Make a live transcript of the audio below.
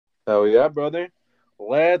Hell yeah, brother.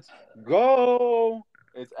 Let's go.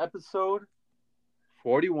 It's episode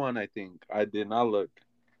 41, I think. I did not look.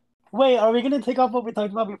 Wait, are we gonna take off what we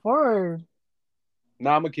talked about before? Or...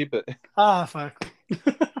 Nah, I'm gonna keep it. Ah, fuck.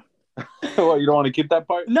 What, you don't want to keep that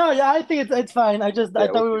part? No, yeah, I think it's fine. I Yeah,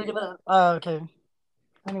 thought we'll we keep were it. gonna. Okay.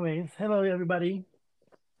 Anyways, hello everybody.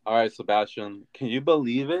 All right, Sebastian. Can you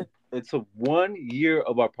believe it? It's a 1 year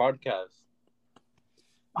of our podcast.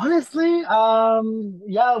 Honestly,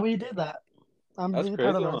 yeah, we did that. I'm That's really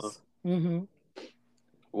proud crazy, of huh? us. Mm-hmm.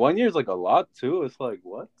 1 year is like a lot too. It's like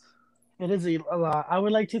what? It is a lot. I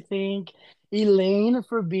would like to thank Elaine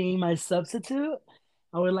for being my substitute.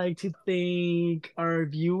 I would like to thank our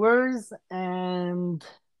viewers, and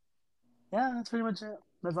yeah, that's pretty much it.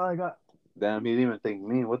 That's all I got. Damn, he didn't even thank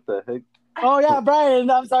me. What the heck? Oh yeah, Brian.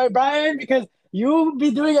 I'm sorry, Brian, because you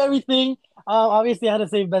be doing everything. Obviously, I had to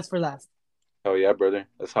save best for last. Hell yeah, brother.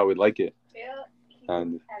 That's how we like it. Yeah, he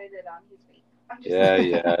And added it on his week. I'm just yeah,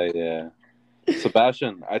 yeah, yeah.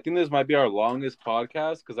 Sebastian, I think this might be our longest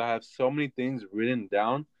podcast because I have so many things written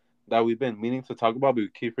down that we've been meaning to talk about, but we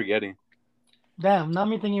keep forgetting. Damn, not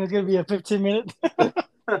me thinking it was gonna be a 15 minute.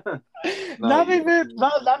 Nah, you,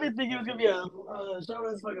 Not me thinking it was gonna be a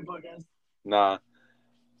short as fucking podcast. nah.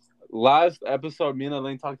 Last episode, me and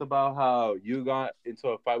Elaine talked about how you got into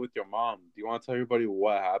a fight with your mom. Do you want to tell everybody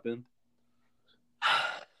what happened?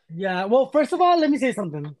 Yeah. Well, first of all, let me say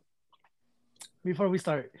something before we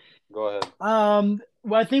start. Go ahead.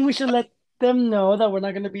 Well, I think we should let them know that we're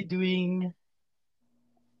not gonna be doing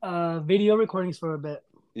video recordings for a bit.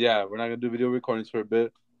 Yeah, we're not gonna do video recordings for a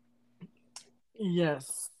bit.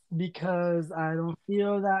 Yes, because I don't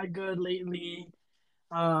feel that good lately.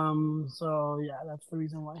 So yeah, that's the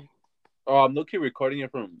reason why. Oh, I'm looking recording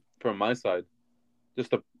it from my side,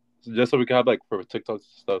 just to just so we can have like for TikTok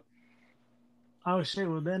stuff. Oh shit,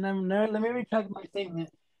 well then I'm never, let me retract my statement.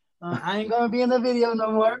 I ain't gonna be in the video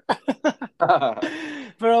no more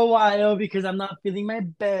for a while because I'm not feeling my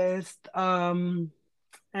best.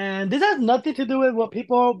 And this has nothing to do with what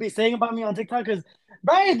people be saying about me on TikTok. Because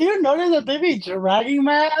Brian, do you notice that they be dragging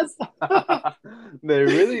my ass? They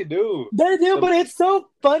really do. They do, The- but it's so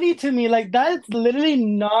funny to me. Like that's literally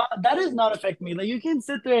not that does not affect me. Like you can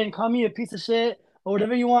sit there and call me a piece of shit or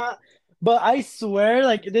whatever you want, but I swear,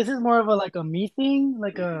 like this is more of a like a me thing,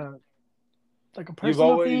 like a You've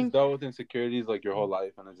personal always thing. dealt with insecurities like your whole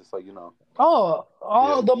life, and it's just like yeah,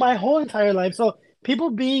 My whole entire life. So people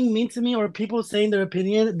being mean to me or people saying their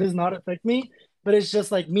opinion does not affect me. But it's just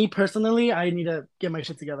like me personally, I need to get my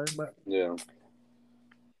shit together. yeah.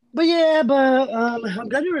 But yeah, but I'm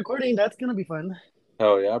glad you're recording. That's gonna be fun.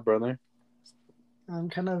 Hell yeah, brother. I'm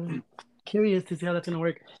kind of curious to see how that's gonna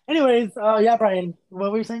work. Anyways, yeah, Brian,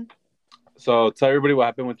 what were you saying? So tell everybody what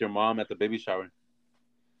happened with your mom at the baby shower.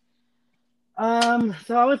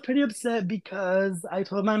 So I was pretty upset because I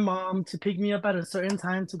told my mom to pick me up at a certain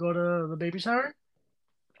time to go to the baby shower.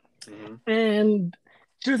 Hmm. And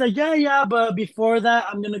she was like, yeah, yeah, but before that,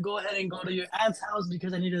 I'm gonna go ahead and go to your aunt's house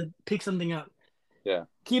because I need to pick something up. Yeah.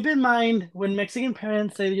 Keep in mind, when Mexican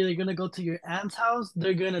parents say they're gonna go to your aunt's house,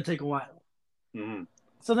 they're gonna take a while. Hmm.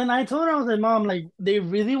 So then I told her, I was like, Mom, like, they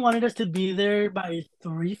really wanted us to be there by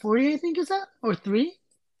 3:40, I think is that? Or 3?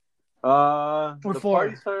 Or The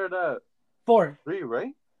party 4? started at 4. 3,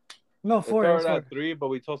 right? No, It 4, it was started 4. at 3, but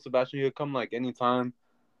we told Sebastian he could come like anytime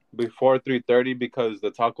before 3:30 because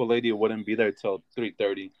the taco lady wouldn't be there till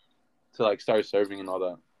 3:30 to like start serving and all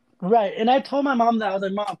that. Right. And I told my mom that. I was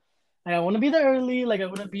like, Mom, like, I want to be there early. Like, I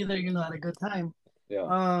want to be there, at a good time. Yeah.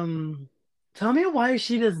 Um, Tell me why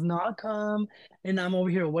she does not come, and I'm over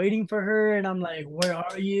here waiting for her, and I'm like, where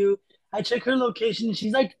are you? I check her location.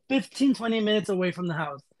 She's like 15, 20 minutes away from the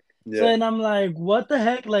house. So Yeah. then I'm like, what the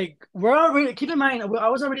heck? Like, we're already, keep in mind, I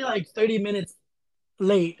was already like 30 minutes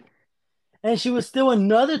late, and she was still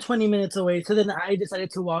another 20 minutes away. So then I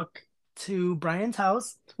decided to walk to Brian's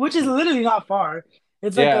house, which is literally not far.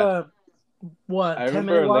 It's like Yeah. a, I what, 10-minute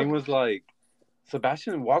remember Elaine walk? was like,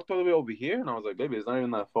 Sebastian walked all the way over here, and I was like, baby, it's not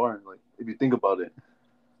even that far. Like, if you think about it.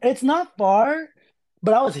 It's not far,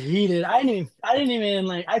 but I was heated. I didn't even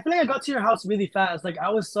like. I feel like I got to your house really fast. Like I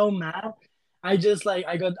was so mad. I just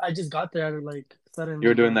got there like You were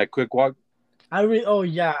suddenly. doing that quick walk. Oh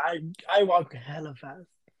yeah, I walk hella fast.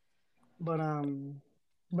 But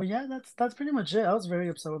but yeah, that's pretty much it. I was very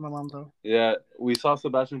upset with my mom though. Yeah, we saw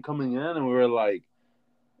Sebastian coming in, and we were like,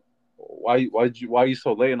 why are you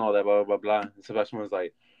so late and all that, blah blah blah. And Sebastian was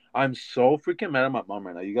like, I'm so freaking mad at my mom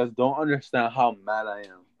right now. You guys don't understand how mad I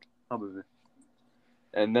am. How was it?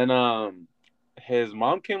 And then his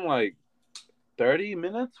mom came like 30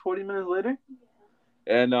 minutes, 40 minutes later,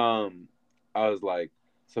 and I was like,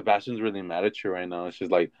 Sebastian's really mad at you right now. She's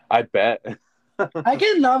like, I bet. I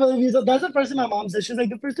cannot believe you. That's the first thing my mom said. She's like,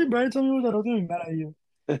 the first thing Brian told me was that I was gonna be mad at you.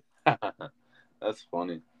 That's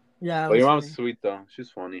funny. Yeah, But your mom's funny. sweet though. She's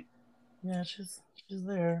funny. Yeah, she's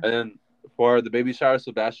there. And then for the baby shower,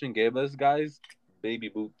 Sebastian gave us guys baby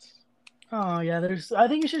boots. Oh yeah, I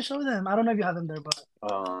think you should show them. I don't know if you have them there, but.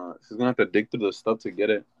 She's gonna have to dig through the stuff to get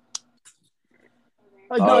it.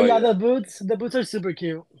 Oh no, yeah, yeah. The boots are super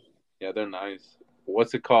cute. Yeah, they're nice.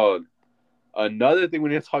 What's it called? Another thing we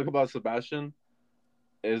need to talk about, Sebastian,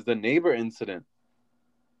 is the neighbor incident.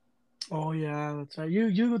 Oh yeah, that's right.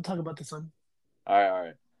 You talk about this one. All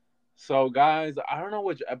right. So guys, I don't know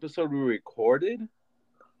which episode we recorded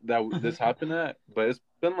that this happened at, but it's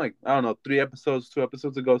been like, I don't know, 2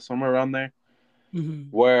 episodes ago, somewhere around there. Mm-hmm.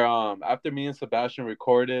 Where after me and Sebastian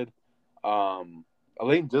recorded,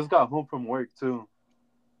 Elaine just got home from work too.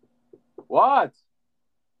 What?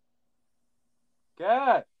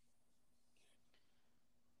 ¿Qué?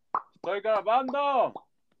 Estoy grabando.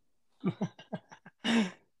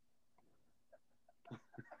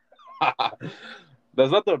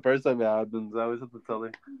 That's not the first time it happens. I always have to tell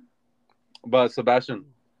her. But Sebastian,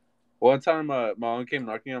 one time my mom came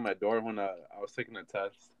knocking on my door when I was taking a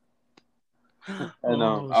test. And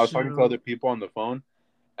I was talking to other people on the phone,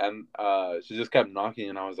 and she just kept knocking,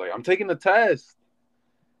 and I was like, I'm taking the test.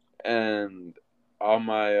 And all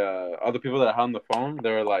my other people that I had on the phone,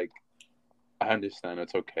 they were like, I understand,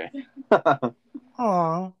 it's okay.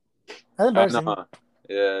 Aw, that's embarrassing.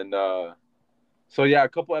 Yeah, and so yeah, a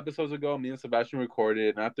couple episodes ago, me and Sebastian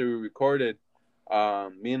recorded, and after we recorded,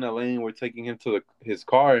 me and Elaine were taking him to his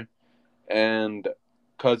car, and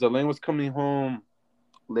because Elaine was coming home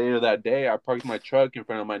later that day, I parked my truck in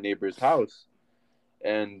front of my neighbor's house,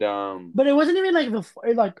 and but it wasn't even like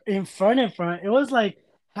in front. It was like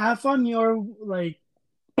half on your like.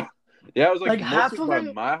 Yeah, it was like half mostly of by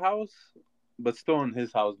it, my house, but still in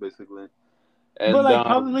his house basically. And but like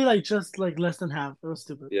probably like just like less than half. It was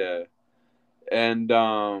stupid. Yeah, and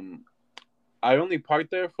I only parked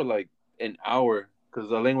there for like an hour because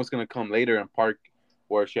Elaine was gonna come later and park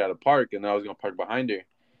where she had to park, and I was gonna park behind her.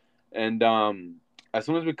 And as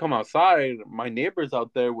soon as we come outside, my neighbor's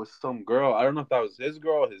out there with some girl. I don't know if that was his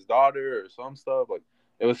girl, his daughter, or some stuff. Like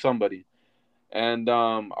it was somebody. And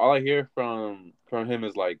all I hear from him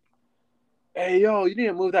is like, "Hey, yo, you need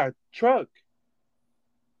to move that truck."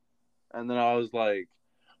 And then I was like,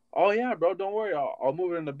 "Oh yeah, bro, don't worry, I'll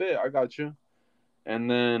move it in a bit. I got you." And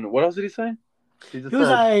then what else did he say? He was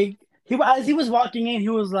like, as he was walking in, he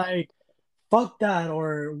was like, "Fuck that,"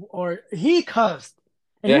 or he cussed,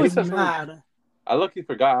 and he was mad. I luckily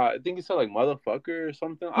forgot. I think he said like motherfucker or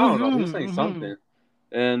something. I don't know. He was saying something.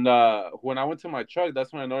 And when I went to my truck,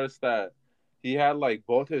 that's when I noticed that he had like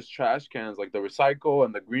both his trash cans, like the recycle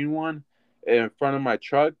and the green one, in front of my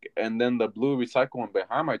truck, and then the blue recycle one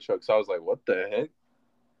behind my truck. So I was like, "What the heck?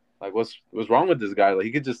 Like, what's wrong with this guy? Like,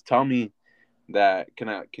 he could just tell me that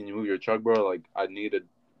can you move your truck, bro? Like, I need to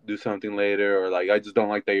do something later, or like I just don't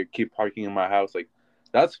like that you keep parking in my house. Like,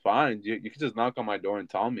 that's fine. You can just knock on my door and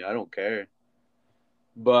tell me. I don't care."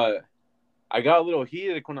 But I got a little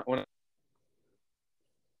heated when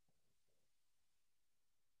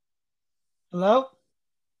Hello?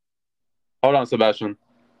 Hold on, Sebastian.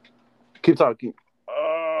 Keep talking.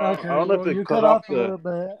 Okay, I don't know if it you cut off off a little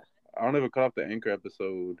bit. I don't know if it cut off the Anchor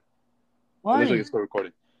episode. Why? It looks like it's still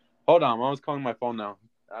recording. Hold on, Mom's calling my phone now.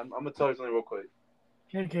 I'm gonna tell her something real quick.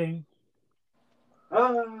 Okay. It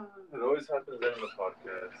always happens there in the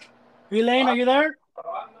podcast. Elaine, are you there?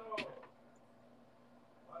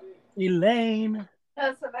 Elaine.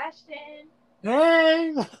 Oh, Sebastian.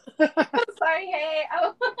 Hey. Sorry, hey.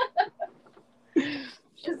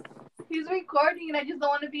 He's recording, and I just don't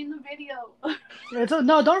want to be in the video.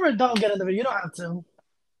 No, don't get in the video. You don't have to. Are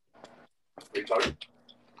you talking?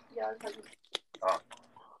 Yeah, I was talking. Oh.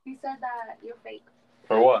 He said that you're fake.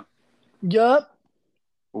 For what? Yup.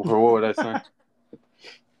 Well, for what would I say?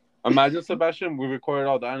 Imagine, Sebastian, we recorded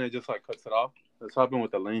all that and it just like cuts it off. That's happened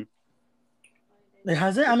with Elaine. It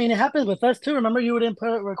has it. I mean, it happened with us too. Remember, you didn't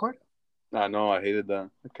put it record. I know. I hated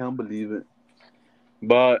that. I can't believe it.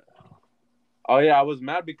 But oh yeah, I was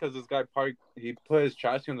mad because this guy he put his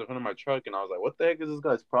trash cans in front of my truck, and I was like, "What the heck is this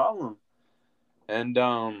guy's problem?" And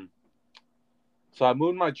so I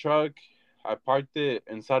moved my truck. I parked it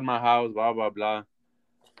inside my house. Blah blah blah.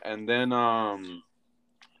 And then I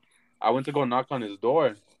went to go knock on his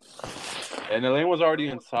door, and Elaine was already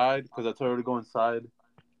inside because I told her to go inside.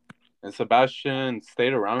 And Sebastian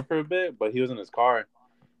stayed around for a bit, but he was in his car.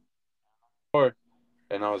 And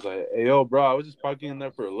I was like, "Hey, yo, bro, I was just parking in there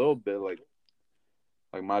for a little bit, like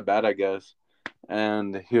my bad, I guess."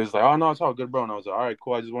 And he was like, "Oh no, it's all good, bro." And I was like, "All right,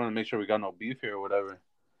 cool. I just wanted to make sure we got no beef here or whatever."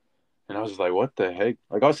 And I was just like, "What the heck?"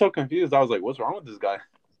 Like I was so confused. I was like, "What's wrong with this guy?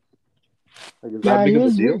 Like, is that Yeah, big of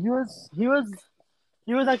a deal?"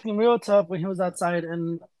 he was acting real tough when he was outside,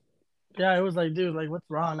 and yeah, it was like, dude, like, what's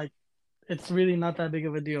wrong? Like, it's really not that big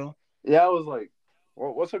of a deal. Yeah, I was like,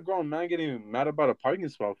 "What's a grown man getting mad about a parking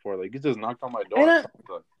spot for? Like, he just knocked on my And door."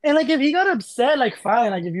 and like, if he got upset, like,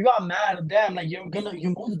 fine. Like, if you got mad, damn, like, you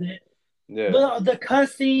moved it. Yeah. But the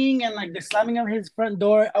cussing and like the slamming of his front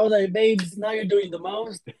door, I was like, babes, now you're doing the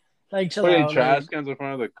most. Like, chill Putting out. trash Like, cans in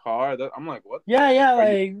front of the car. I'm like, what the yeah, heck? yeah, Are you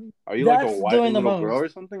like are you like a that's white doing the little girl most. or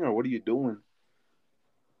something, or what are you doing?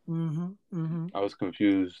 Mm-hmm. I was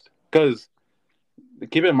confused because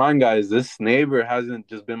keep in mind, guys, this neighbor hasn't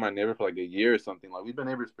just been my neighbor for like a year or something. Like we've been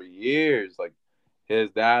neighbors for years. Like his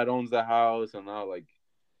dad owns the house, and now like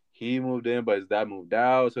he moved in, but his dad moved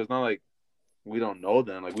out. So it's not like we don't know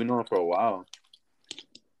them. Like we know them for a while.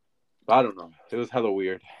 But I don't know. It was hella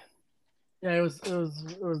weird. Yeah, it was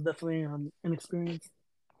definitely an experience.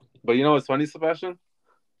 But you know what's funny, Sebastian?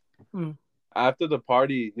 Mm. After the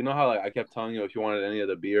party, you know how like I kept telling you if you wanted any of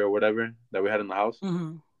the beer or whatever that we had in the house.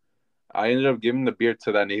 Mm-hmm. I ended up giving the beer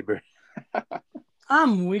to that neighbor.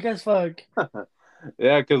 I'm weak as fuck.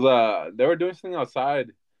 Yeah, because they were doing something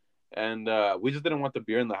outside, and we just didn't want the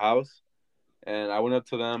beer in the house. And I went up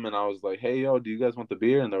to them and I was like, "Hey, yo, do you guys want the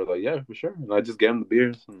beer?" And they were like, "Yeah, for sure." And I just gave them the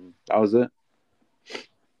beers, and that was it.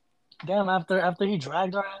 Damn, after he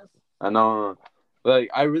dragged our ass. I know,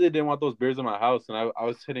 like, I really didn't want those beers in my house, and I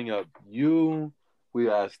was hitting up you.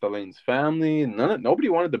 We asked Elaine's family. Nobody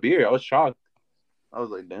wanted the beer. I was shocked. I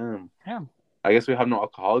was like, "Damn, Damn. I guess we have no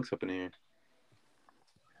alcoholics up in here."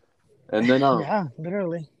 And then, Yeah,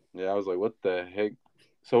 literally. yeah, I was like, "What the heck?"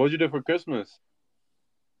 So, what'd you do for Christmas?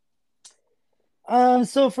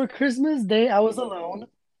 So for Christmas Day, I was alone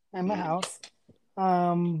in my Mm. house.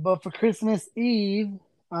 But for Christmas Eve,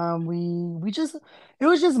 we just it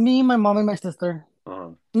was just me, my mom, and my sister. Uh-huh.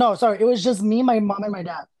 No, sorry, it was just me, my mom, and my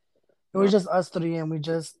dad. It was No, just us three, and we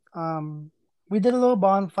did a little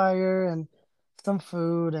bonfire and some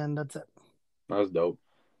food, and that's it. that was dope.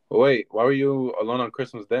 But wait, why were you alone on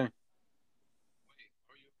Christmas Day?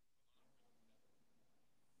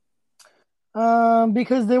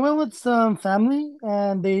 Because they went with some family,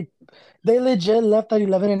 and they legit left at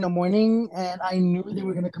 11 in the morning, and I knew they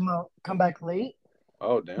were gonna come back late.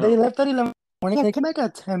 Oh, They damn. left at 11 in the morning, and they came back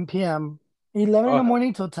at 10 p.m. 11 in Oh, the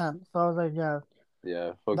morning till 10. So I was like, yeah,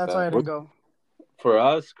 yeah, fuck that's why that. I didn't go. For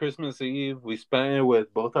us, Christmas Eve, we spent it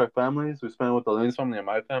with both our families. We spent it with Elaine's family and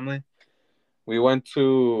my family. We went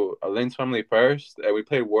to Elaine's family first, and we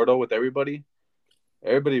played Wordle with everybody.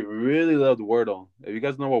 Everybody really loved Wordle. If you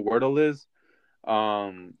guys know what Wordle is,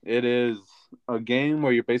 it is a game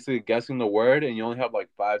where you're basically guessing the word, and you only have like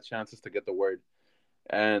 5 chances to get the word,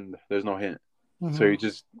 and there's no hint. So Hmm. you're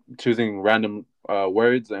just choosing random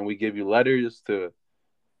words, and we give you letters to,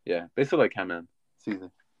 yeah, basically like Hammond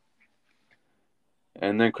season.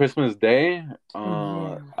 And then Christmas Day,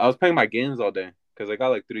 Yeah, I was playing my games all day because I got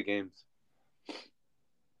like 3 games.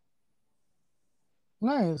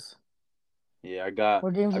 nice. Yeah, I got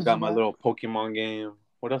What games I did you got my get? little Pokemon game.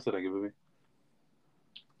 What else did I give away?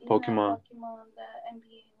 You have Pokemon. Pokemon, the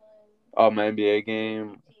NBA one, Oh, my NBA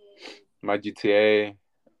game, GTA. my GTA,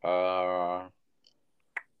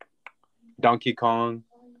 Donkey Kong,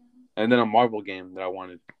 Oh yeah. and then a Marvel game that I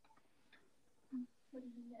wanted. What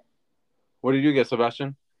did you get? What did you get,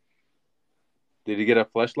 Sebastian? Did you get a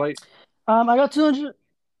flashlight? I got 200.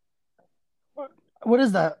 What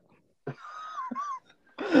is that?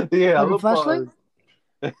 Yeah, Like a look, flashlight?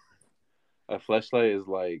 pause. A flashlight is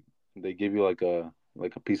like they give you like a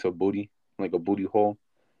piece of booty, like a booty hole,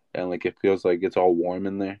 and like it feels like it's all warm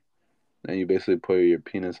in there, and you basically put your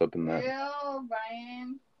penis up in that, Ew,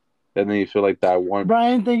 Brian. and then you feel like that warm.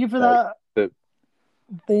 Brian, thank you for That, that.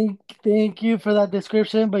 that Thank you for that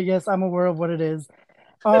description. But yes, I'm aware of what it is.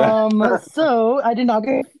 So I did not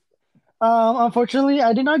get. Unfortunately,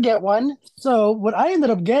 I did not get one. So what I ended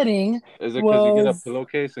up getting is it because you get a was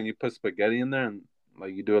pillowcase and you put spaghetti in there and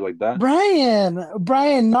like you do it like that? Brian,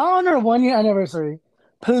 not on our 1 year anniversary,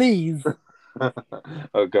 please.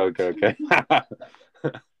 Okay, okay, okay.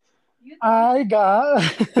 You I got,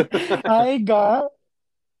 I got.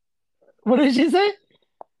 What did she say?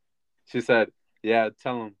 She said, "Yeah,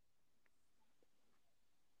 tell him."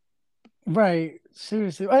 Right,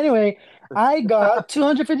 seriously. Anyway, I got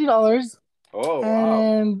 $250 Oh wow,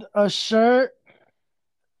 and a shirt,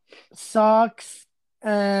 socks,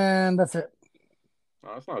 and that's it.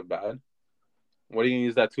 oh, that's not bad. What are you gonna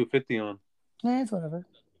use that 250 on? It's whatever.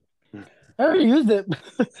 I already used it,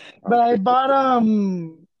 but Okay.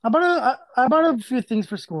 I bought a few things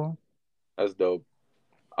for school. That's dope.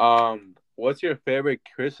 What's your favorite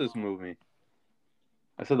Christmas movie?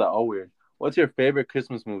 I said that all weird. What's your favorite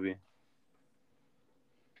Christmas movie?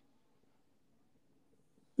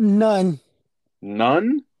 None.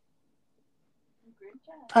 None.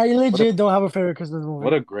 I What a legit don't have a favorite Christmas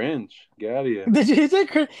what movie. a Grinch. Get out of here. Did you say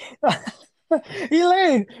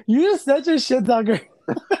Elaine, you're such a shit talker.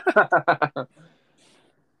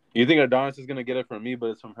 You think Adonis is gonna get it from me, but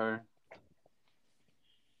it's from her.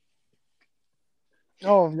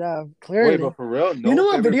 Oh yeah, Wait, clearly. but for real, You no know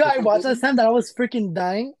what favorite video I Christmas watched movie? last time that I was freaking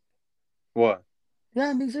dying? What? Yeah,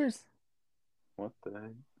 I'm being serious. What the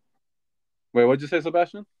heck? Wait, what'd you say,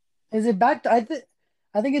 Sebastian? Is it backed? I think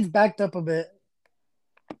it's backed up a bit.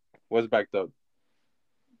 What's backed up?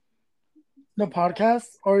 The podcast,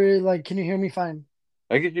 or like, can you hear me fine?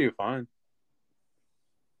 I can hear you fine.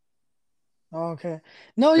 Oh, okay.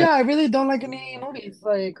 No, yeah, I really don't like any movies.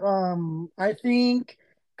 Like, I think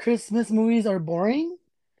Christmas movies are boring.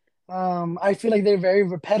 I feel like they're very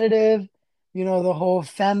repetitive. You know, the whole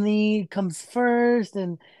family comes first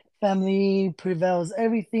and family prevails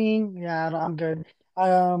everything. Yeah, I'm good.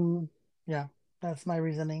 Yeah, that's my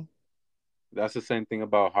reasoning. That's the same thing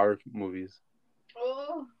about horror movies.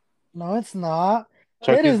 Oh, No, it's not. It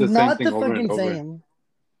Chucky's is the same not thing the over and fucking over. same.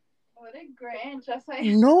 what a Grinch. That's like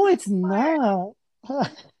No, it's smart.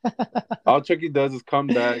 not. All Chucky does is come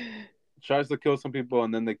back, tries to kill some people,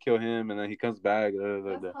 and then they kill him, and then he comes back.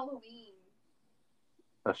 That's Halloween.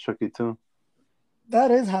 That's Chucky too.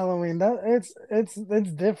 That is Halloween. That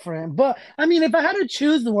it's different. But I mean, if I had to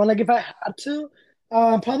choose the one, like if I had to,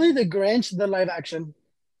 probably the Grinch, the live action.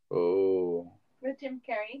 Oh. With Jim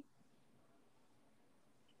Carrey.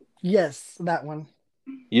 Yes, that one.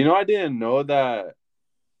 You know, I didn't know that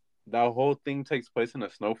that whole thing takes place in a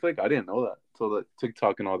snowflake. I didn't know that. So the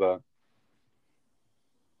TikTok and all that.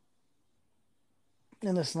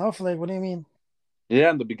 In the snowflake, what do you mean? Yeah,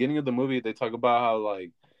 in the beginning of the movie, they talk about how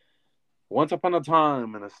like once upon a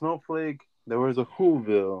time in a snowflake there was a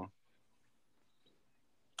Whoville.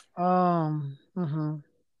 Mhm.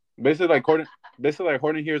 Basically like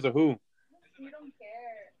Horton here's a Who. You don't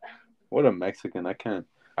care. What a Mexican! I can't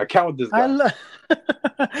with this I guy. lo-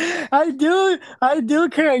 I do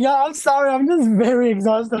care. Yeah, I'm sorry. I'm just very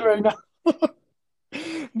exhausted right now.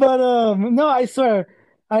 But no, I swear.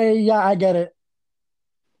 I get it.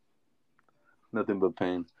 Nothing but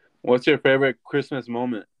pain. What's your favorite Christmas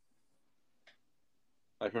moment?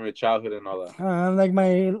 Like from your childhood and all that. Like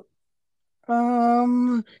my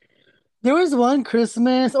um there was one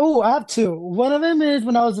Christmas. Oh, I have two. One of them is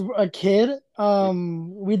when I was a kid.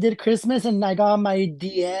 We did Christmas and I got my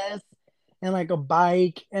DS and like a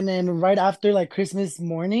bike. And then right after like Christmas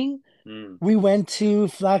morning, Mm, we went to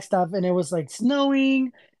Flagstaff and it was like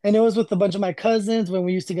snowing and it was with a bunch of my cousins when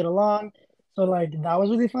we used to get along. So like that was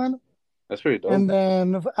really fun. that's pretty dope. And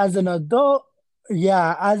then as an adult,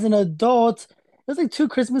 yeah, as an adult, it was like two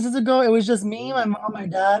Christmases ago. It was just me, my mom, my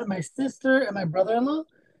dad, my sister, and my brother-in-law,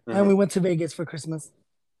 and Uh-huh. we went to Vegas for Christmas.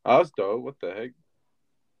 Oh, that's dope. What the heck?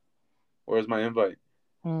 Where's my invite?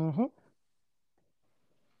 Hmm.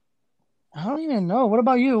 I don't even know. What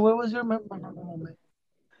about you? What was your memorable moment?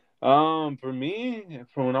 For me,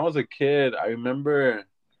 from when I was a kid, I remember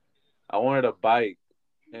I wanted a bike,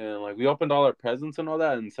 and like we opened all our presents and all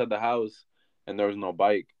that inside the house, and there was no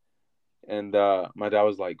bike. And my dad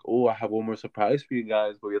was like, "Oh, I have one more surprise for you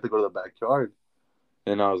guys, but we have to go to the backyard."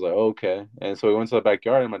 And I was like, "Okay." And so we went to the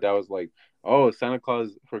backyard, and my dad was like, "Oh, Santa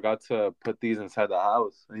Claus forgot to put these inside the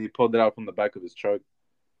house," and he pulled it out from the back of his truck,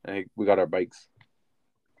 and we got our bikes.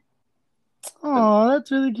 And Oh,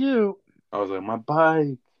 that's really cute. I was like, "My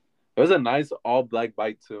bike." It was a nice all black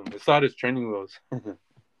bike too. It still had its training wheels.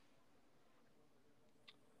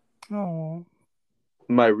 Oh,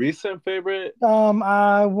 My recent favorite,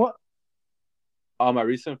 I what? my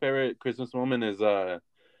recent favorite Christmas moment is a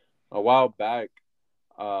while back.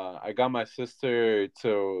 I got my sister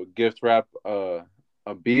to gift wrap a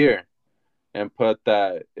beer and put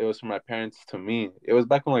that it was from my parents to me. It was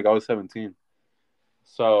back when like I was 17.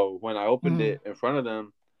 So when I opened Mhm. it in front of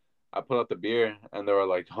them, I put out the beer and they were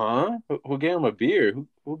like, "Huh? Who gave him a beer?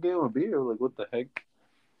 Who gave him a beer? Like what the heck?"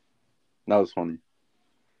 That was funny.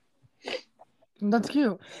 That's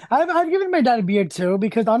cute. I've given my dad a beer too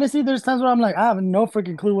because honestly, there's times where I'm like, I have no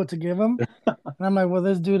freaking clue what to give him, and I'm like, well,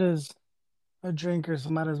 this dude is a drinker, so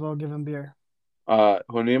might as well give him beer.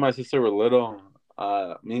 When me and my sister were little,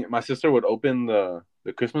 my sister would open the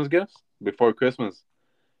Christmas gifts before Christmas,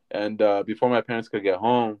 and before my parents could get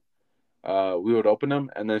home, we would open them,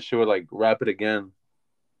 and then she would like wrap it again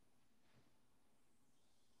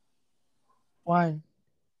Why?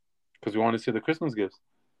 because we wanted to see the Christmas gifts.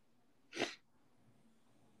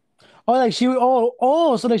 Oh,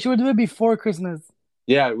 like so like she would do it before Christmas.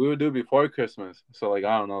 Yeah, we would do it before Christmas. So like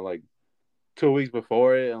I don't know, like 2 weeks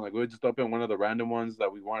before it, and like we would just open one of the random ones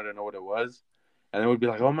that we wanted to know what it was, and then we'd be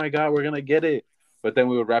like, "Oh my god, we're gonna get it!" But then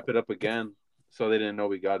we would wrap it up again, so they didn't know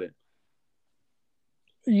we got it.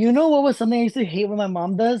 You know what was something I used to hate when my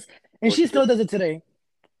mom does, and What she you do? still does it today.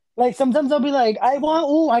 Like sometimes I'll be like, I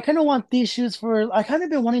kind of want these shoes for. I kind of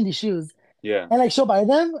been wanting these shoes, Yeah. and like she'll buy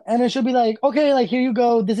them, and then she'll be like, okay, like here you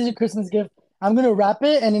go, this is your Christmas gift. I'm gonna wrap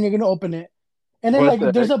it, and then you're gonna open it, and then What like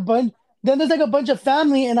the there's a bunch. Then there's like a bunch of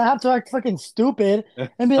family, and I have to act fucking stupid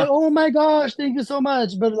heck? and be like, "Oh my gosh, thank you so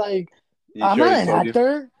much." But like, You I'm sure not he an told you?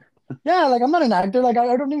 actor. Yeah, like I'm not an actor. Like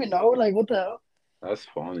I don't even know. Like what the hell? That's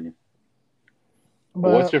funny.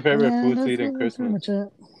 What's But your favorite yeah, food to eat in that's pretty Christmas? much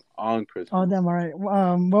it. On Oh Christmas. damn! All right.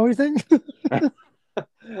 What were you saying?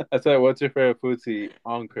 I said, what's your favorite food to eat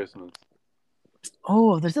on Christmas?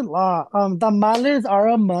 Oh, there's a lot. Tamales are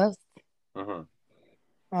a must. Uh huh.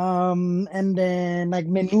 And then like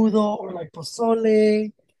menudo or like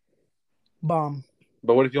pozole, bomb.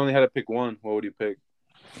 But what if you only had to pick one? What would you pick?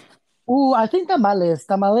 Ooh, I think tamales.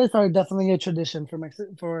 Tamales are definitely a tradition for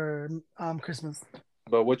Christmas.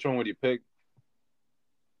 But which one would you pick?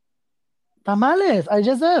 Tamales. I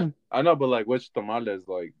just said. I know, but like which tamales?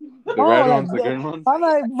 Like the Oh, red like ones, the green ones? I'm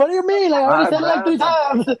like, what do you mean? Like I already My said it like three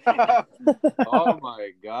bad. times. Oh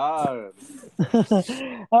my god.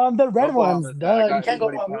 The My red fault, ones. man. I Duh. You got can't go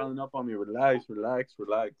everybody wrong. piling up on me. Relax, relax,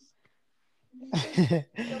 relax.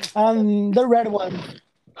 The red one.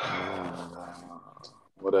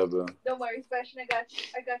 Whatever. Don't worry, Sebastian.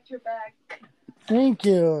 I got your back. Thank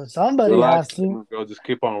you. Somebody has Relax, to. girl. Just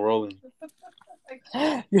keep on rolling.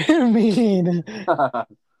 You're mean.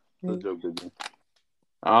 No joke, baby.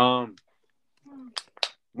 Um,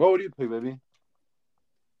 what would you pick, baby?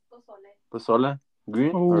 Pozole. Pozole?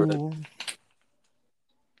 Green or red? Oh.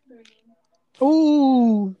 Green.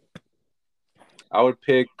 Ooh. I would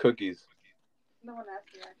pick cookies. No one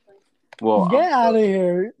asked me actually. Well, Get out of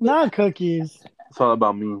here. Not cookies. it's all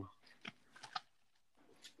about me. Is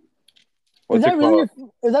What's that it really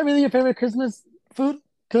called? is that really your favorite Christmas food?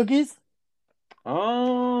 Cookies?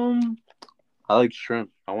 Um, I like shrimp.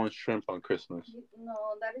 I want shrimp on Christmas. No,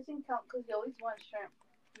 that doesn't count because you always want shrimp.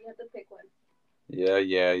 You have to pick one.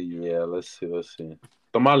 Yeah. Let's see.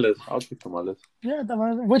 Tamales. I'll pick tamales. Yeah,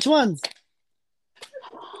 which ones?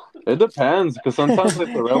 It depends, because sometimes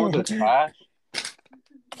like the red ones are trash,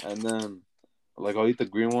 and then like I'll eat the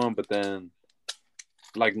green one, but then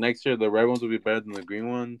like next year the red ones will be better than the green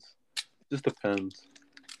ones. Just depends.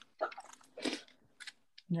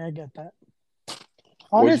 Yeah, I get that.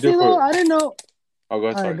 What'd you Honestly do though, for? I didn't know. Oh, go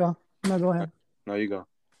ahead. All right, Sorry. go. No, go ahead. No, you go.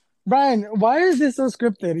 Brian, why is this so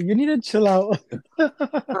scripted? You need to chill out.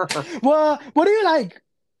 Well, what do you like?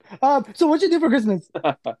 So what you do for Christmas?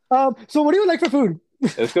 So what do you like for food?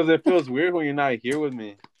 It's because it feels weird when you're not here with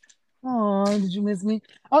me. Oh, did you miss me?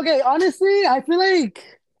 Okay, honestly, I feel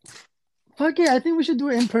like fuck it. I think we should do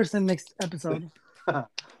it in person next episode.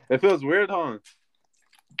 It feels weird, huh?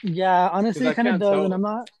 Yeah, honestly, I it kind of can't does, tell. and I'm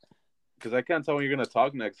not Because I can't tell when you're gonna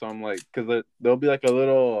talk next. So I'm like, because there'll be like a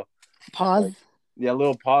little, pause. like, a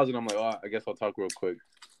little pause, and I'm like, oh, I guess I'll talk real quick.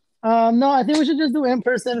 No, I think we should just do in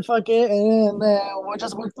person. Fuck it, and then we'll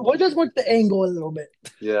just work the angle a little bit.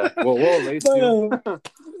 Yeah. Well, we'll erase you.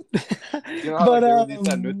 You know how like But they released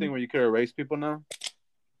that new thing where you could erase people now?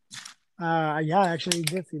 yeah, I actually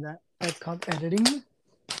did see that. That's called editing.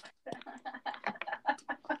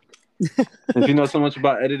 If you know so much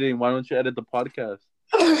about editing, why don't you edit the podcast?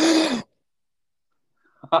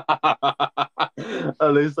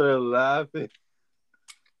 At least they're laughing.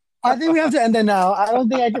 I think we have to end it now. I don't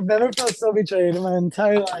think I've ever felt so betrayed in my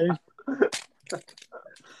entire life.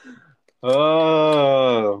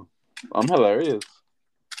 Oh, I'm hilarious.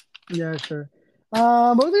 Yeah, sure.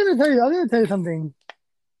 What was I gonna tell you? I was gonna tell you something.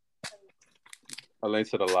 Elaine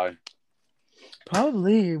said a lie.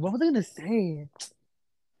 Probably. What was I gonna say?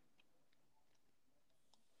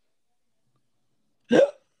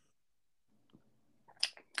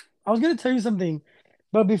 I was gonna tell you something,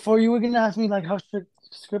 but before you were gonna ask me like how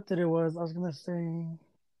scripted it was, I was gonna say.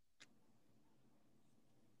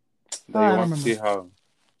 That you I don't want to see remember.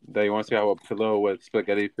 how a pillow with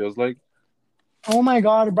spaghetti feels like? Oh my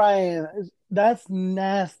God, Brian, that's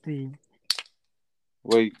nasty.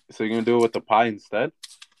 Wait, so you're gonna do it with the pie instead?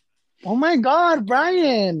 Oh my God,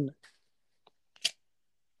 Brian.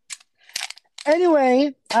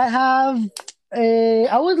 Anyway, I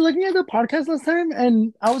was looking at the podcast last time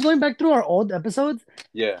and I was going back through our old episodes.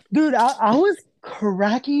 Yeah. Dude, I was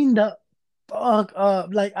cracking the fuck up.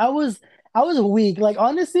 Like I was weak. Like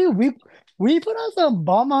honestly, we put out some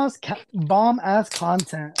bomb ass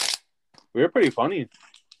content. We were pretty funny.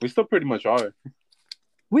 We still pretty much are.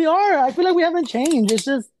 We are. I feel like we haven't changed. It's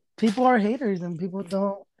just people are haters and people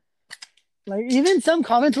don't like. Even some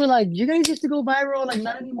comments were like, "You guys used to go viral, like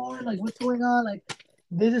not anymore. Like what's going on? Like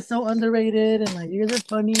this is so underrated and like you guys are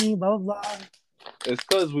funny." Blah blah blah. It's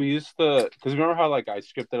because we used to. Because remember how like I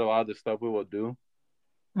scripted a lot of the stuff we would do.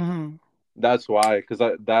 Mm-hmm. That's why. Because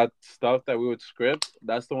that stuff that we would script,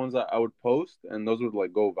 that's the ones that I would post, and those would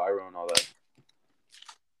like go viral and all that.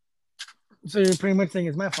 So you're pretty much saying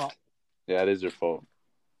it's my fault. Yeah, it is your fault.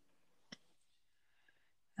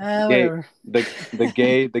 Gay, Whatever. the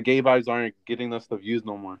gay vibes aren't getting us the views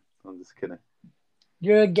no more. I'm just kidding.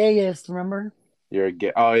 You're a gayist, remember? You're a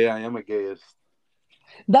gay. Oh yeah, I am a gayist.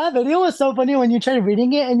 That video was so funny when you tried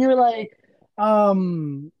reading it and you were like,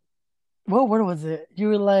 what word was it? You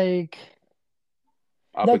were like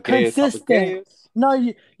I'm the a gayist. I'm a consistent. gayist. No,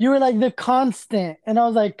 you were like the constant, and I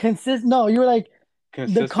was like consist. No, you were like the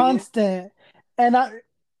Consistently. constant, and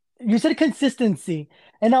you said consistency,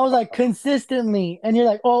 and I was like consistently, and you're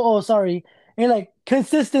like sorry, and you're like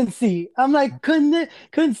consistency. I'm like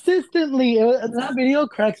consistently. That video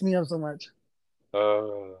cracks me up so much.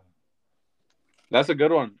 Uh, that's a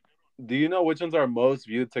good one. Do you know which one's our most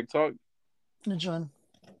viewed TikTok? Which one?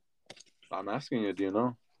 I'm asking you. Do you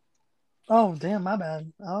know? Oh damn, my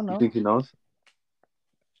bad. I don't You know. think he knows?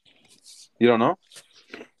 You don't know?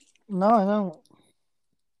 No, I don't.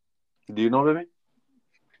 Do you know, baby?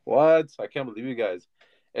 What? I can't believe you guys.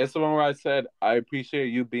 It's the one where I said, I appreciate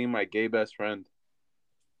you being my gay best friend.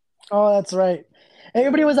 Oh, that's right.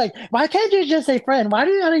 Everybody Yeah. was like, "Why can't you just say friend? Why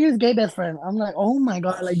do you gotta use gay best friend?" I'm like, "Oh my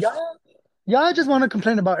god!" Like y'all just want to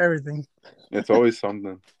complain about everything. It's always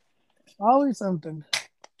something. Always something.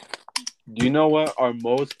 Do you know what our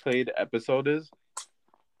most played episode is?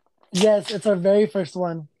 Yes, it's our very first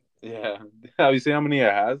one. Yeah. Have you seen how many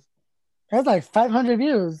it has? It has like 500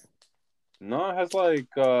 views. No, it has like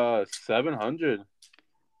 700.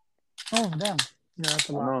 Oh damn! Yeah, that's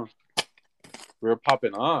a I lot. know. We were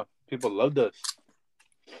popping off. People loved us,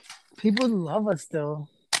 People love us still.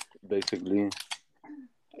 basically.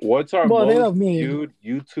 What's our Well, they most love me. viewed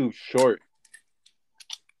YouTube short?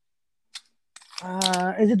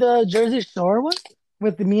 Is it the Jersey Shore one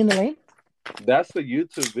with me in the lane? That's the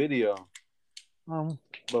YouTube video. Um,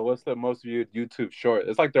 But what's the most viewed YouTube short?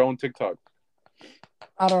 It's like their own TikTok.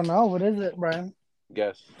 I don't know. What is it, Brian?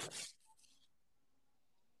 Guess.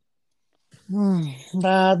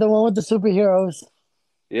 The one with the superheroes.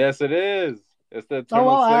 Yes, it is. It's the Oh Eternal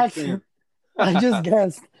well, Sexton. I just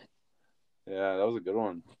guessed. Yeah, that was a good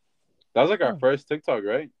one. That was like our first TikTok,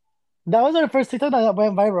 right? That was our first TikTok that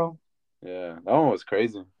went viral. Yeah, that one was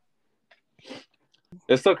crazy.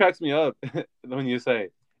 It still cracks me up when you say,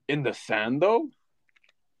 in the sand, though?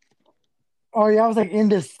 Oh yeah, I was like in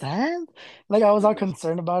the sand. Like I was all And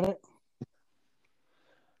concerned about it.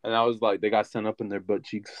 I was like, they got sent up in their butt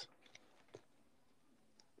cheeks.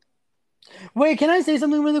 Wait, can I say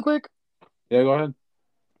something really quick? Yeah, go ahead.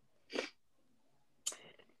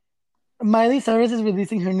 Miley Cyrus is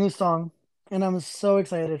releasing her new song, and I'm so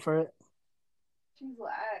excited for it. She's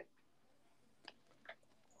whack.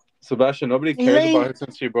 Sebastian, nobody cares about Elaine, her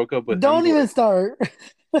since she broke up with don't even Hemsworth. start.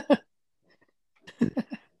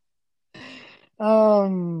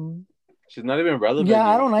 um, She's not even relevant yeah,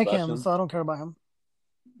 I anymore, don't like him, Sebastian. so I don't care about him.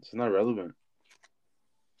 She's not relevant.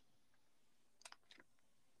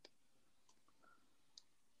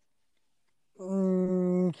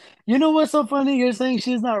 You know what's so funny? You're saying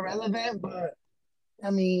she's not relevant, but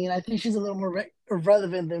I mean, I think she's a little more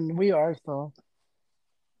relevant than we are. So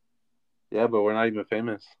Yeah, but we're not even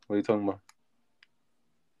famous. What are you talking about?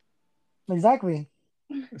 exactly.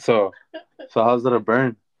 So how's that a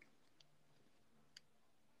burn?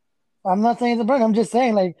 I'm not saying it's a burn. I'm just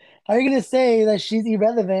saying, like, how are you gonna say that she's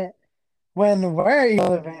irrelevant when we're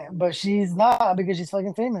irrelevant, but she's not because she's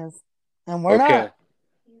fucking famous, and we're Okay, not.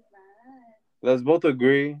 He's mad. let's both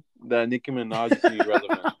agree that Nicki Minaj is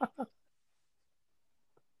irrelevant.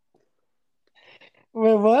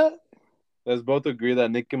 Wait, what? Let's both agree that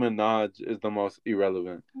Nicki Minaj is the most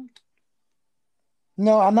irrelevant.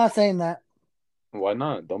 No, I'm not saying that. Why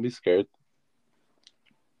not? Don't be scared.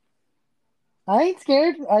 I ain't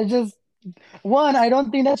scared. I just one, I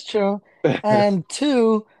don't think that's true, and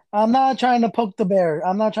two, I'm not trying to poke the bear.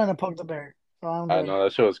 I'm not trying to poke the bear, so I'm I good. know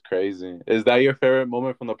that show is crazy. Is that your favorite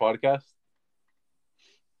moment from the podcast?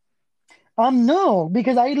 No,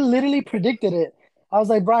 because I literally predicted it. I was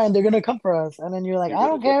like, Brian, they're gonna come for us, and then you're like, You I really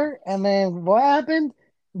don't did. care, and then what happened?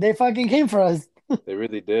 They fucking came for us. They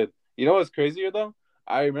really did. You know what's crazier though?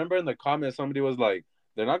 I remember in the comments somebody was like,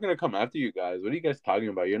 "They're not gonna come after you guys. What are you guys talking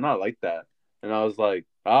about? You're not like that." And I was like,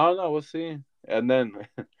 "I don't know. We'll see." And then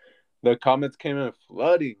The comments came in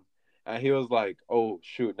flooding, and he was like, "Oh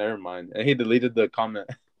shoot, never mind," and he deleted the comment.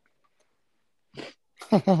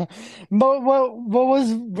 But what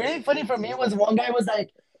was really funny for me was one guy was like,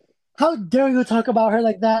 "How dare you talk about her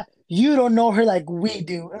like that? You don't know her like we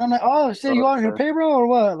do." And I'm like, "Oh shit, you on her pay, bro, or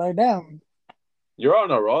what?" Like, damn. You're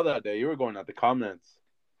on a roll that day. You were going at the comments.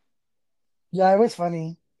 Yeah, it was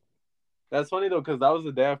funny. That's funny though, because that was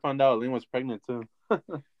the day I found out Aline was pregnant too.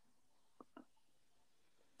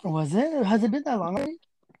 Was it? Has it been that long already?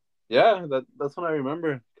 Yeah, that's when I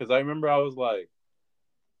remember. Because I remember I was like,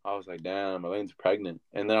 damn, Elaine's pregnant.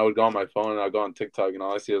 And then I would go on my phone and I'd go on TikTok and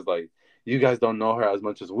all I see is like, you guys don't know her as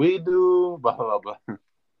much as we do, blah, blah, blah.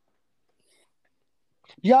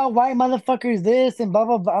 Yo, white motherfuckers this and blah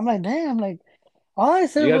blah blah. I'm like, damn, like all I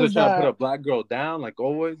said You guys are was trying to put a that black girl down like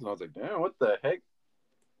always. And I was like, damn, what the heck?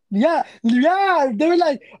 yeah, yeah. They were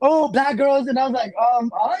like, oh, black girls, and I was like, all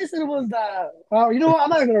I said was that you know what, I'm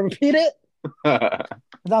not gonna repeat it because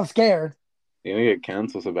I'm scared. You're going to get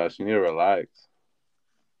canceled, Sebastian. You need to relax.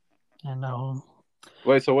 I know.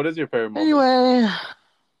 Wait, so what is your favorite moment Anyway,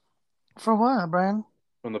 for what, Brian?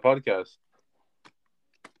 from the podcast?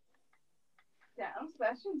 Damn,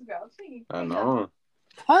 Sebastian's grouchy. I know.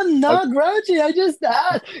 I'm not grouchy. I just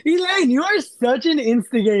asked. Elaine, you are such an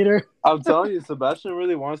instigator. I'm telling you, Sebastian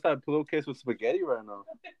really wants that pillowcase with spaghetti right now.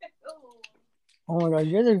 Oh my god,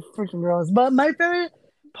 you guys are freaking gross. But my favorite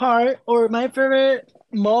part or my favorite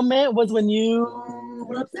moment was when you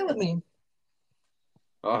were upset with me.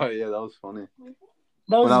 Oh, yeah, that was funny.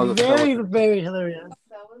 That When I was was upset very, with him. very hilarious.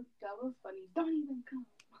 That was funny. Don't even come.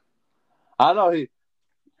 I know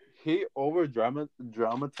he over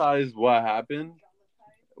dramatized what happened.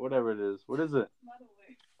 Whatever it is. What is it?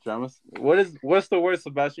 Drama. What's the word,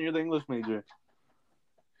 Sebastian? You're the English major.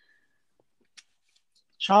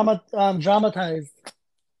 Dramatized.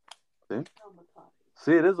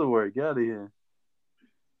 See, it is a word. Get out of here.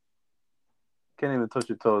 Can't even touch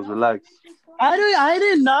your toes. Relax. I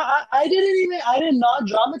did not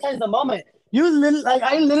dramatize the moment.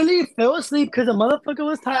 I literally fell asleep because the motherfucker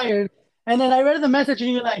was tired, and then I read the message,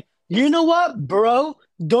 and you're like, you know what, bro?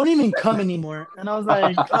 Don't even come anymore. And I was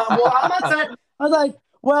like, well, I'm outside. I was like,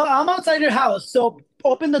 well, I'm outside your house, so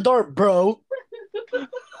open the door, bro.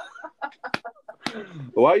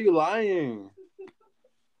 Why are you lying?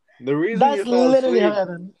 The reason That's you fell literally asleep how it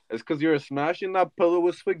happened. is because you were smashing that pillow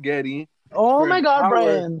with spaghetti. Oh for my an god, hour,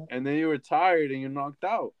 Brian. And then you were tired and you knocked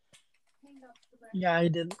out. Yeah, I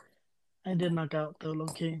did. I did knock out though, low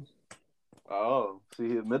key. Oh, see,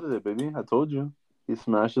 he admitted it, baby. I told you. He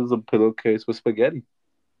smashes a pillowcase with spaghetti.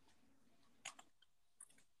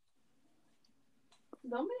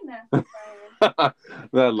 Don't be nasty, Brian.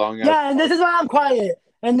 That long ass. Yeah, and this is why I'm quiet.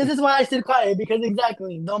 And this is why I stayed quiet, because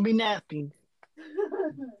exactly, don't be nasty.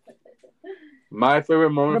 My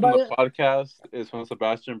favorite moment from What the about podcast is when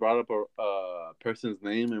Sebastian brought up a person's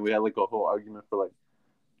name and we had like a whole argument for like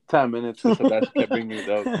 10 minutes because Sebastian kept bringing it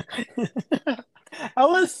up. I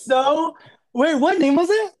was so. Wait, what name was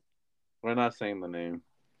it? We're not saying the name.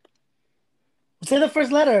 Say the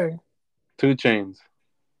first letter. 2 Chains.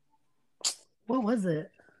 What was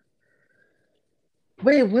it?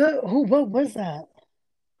 Wait, what? Who? What was that?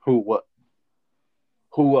 Who, what?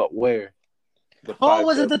 Who, what, where? The Oh, 5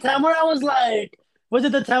 was it steps. the time where I was like? Was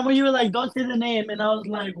it the time where you were like, "Don't say the name," and I was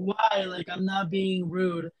like, "Why? Like, I'm not being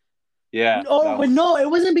rude." Yeah. Oh, That but one. no, it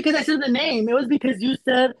wasn't because I said the name. It was because you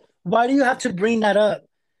said, "Why do you have to bring that up?"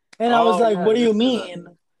 And I was Oh, like, yeah, I "What do did you say that. mean?"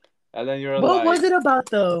 And then you were What like, was it about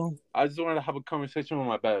though? I just wanted to have a conversation with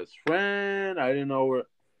my best friend. I didn't know where.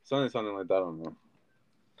 Something like that. I don't know.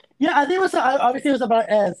 Yeah, I think it was obviously it was about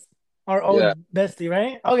S, our Yeah. old bestie,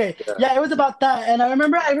 right? Okay, Yeah. yeah, it was about that, and I don't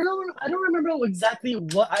remember exactly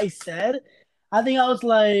what I said. I think I was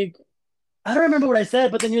like, I don't remember what I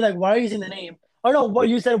said, but then you're like, why are you using the name? Or no, what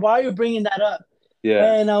you said? Why are you bringing that up?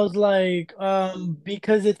 Yeah. And I was like,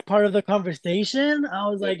 because it's part of the conversation. I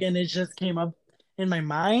was Yeah. like, and it just came up in my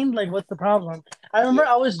mind. Like, what's the problem? I remember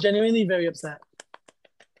Yeah. I was genuinely very upset.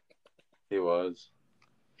 He was.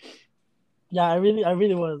 Yeah, I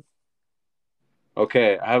really was.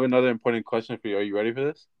 Okay, I have another important question for you. Are you ready for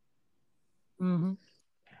this? Hmm.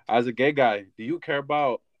 As a gay guy, do you care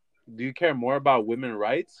more about women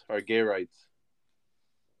rights or gay rights?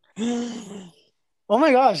 Oh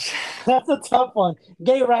my gosh, that's a tough one.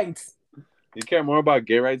 Gay rights. You care more about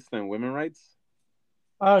gay rights than women rights?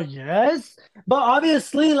 Oh yes, but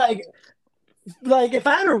obviously, like if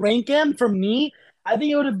I had to rank them for me, I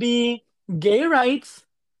think it would be gay rights,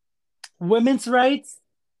 women's rights,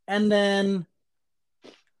 and then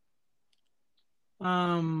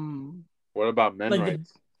What about men like the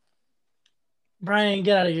rights? Brian,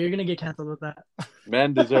 get out of here. You're gonna get canceled with that.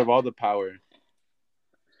 Men deserve all the power.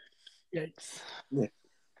 Yikes. Yeah.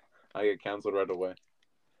 I get canceled right away.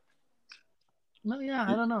 No, yeah,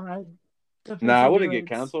 I don't know. I definitely Nah, I think wouldn't you're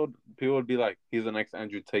get right. canceled. People would be like, he's the next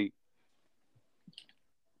Andrew Tate.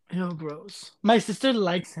 Ew, gross. My sister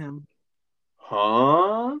likes him.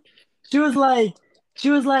 Huh? She was like,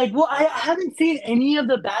 well, I haven't seen any of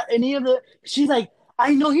the. She's like,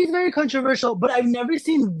 I know he's very controversial, but I've never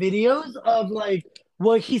seen videos of like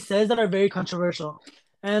what he says that are very controversial.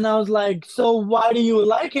 And I was like, so why do you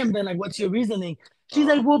like him then? Like, what's your reasoning? She's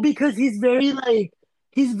Uh, like, well, because he's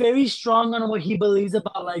very strong on what he believes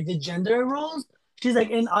about like the gender roles. She's like,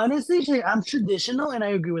 and honestly, she's like, I'm traditional and I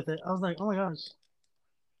agree with it. I was like, oh my gosh.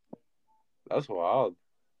 that's wild.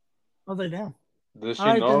 I was like, damn. Does All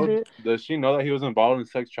she right, then. know? Does she know that he was involved in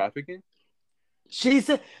sex trafficking? She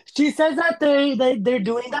said she says that they're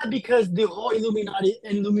doing that because the whole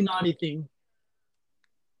Illuminati thing.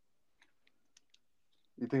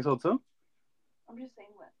 You think so too? I'm just saying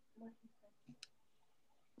what he said.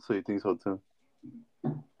 So you think so too?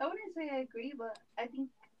 I wouldn't say I agree, but I'm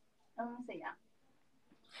gonna say yeah.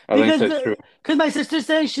 I think that's true. Because my sister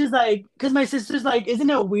said because my sister's like, isn't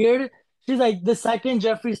it weird? She's like, the second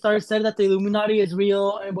Jeffree Star said that the Illuminati is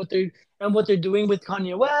real and what they're doing with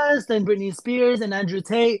Kanye West and Britney Spears and Andrew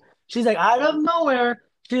Tate. She's like, out of nowhere,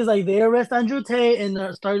 she's like, they arrest Andrew Tate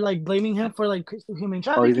and start like blaming him for like human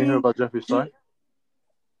Oh, you didn't hear trafficking. about Jeffree Star? She,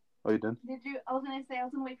 Oh, you did? Did you? I was gonna say I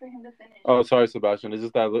was gonna wait for him to finish. Oh, sorry, Sebastian. It's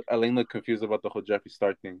just that Elaine looked confused about the whole Jeffree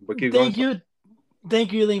Star thing. But keep going. thank you,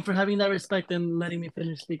 thank you, Ling, for having that respect and letting me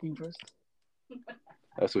finish speaking first.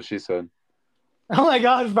 That's what she said. Oh my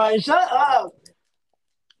gosh, Brian, shut up.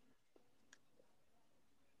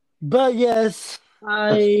 But yes,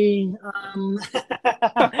 I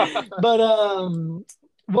but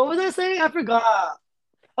what was I saying? I forgot.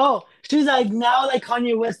 Oh, she's like, now like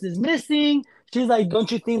Kanye West is missing. She's like, don't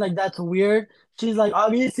you think like that's weird? She's like,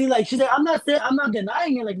 obviously, like she's like, I'm not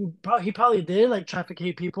denying it. Like he probably did like traffic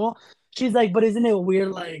hate people. She's like, but isn't it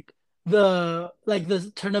weird the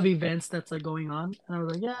turn of events that's like going on? And I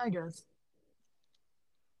was like, yeah, I guess.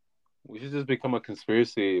 We should just become a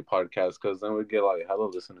conspiracy podcast because then we'd get like hella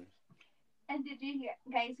listeners. And did you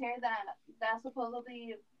guys hear that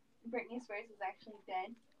supposedly Britney Spears is actually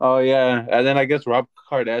dead? Oh yeah, and then I guess Rob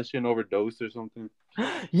Kardashian overdosed or something.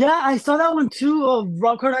 Yeah, I saw that one too of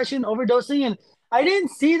Rob Kardashian overdosing, and I didn't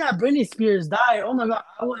see that Britney Spears died. Oh my god,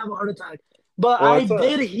 I would have a heart attack. But Well, I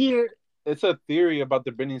did hear. it's a theory about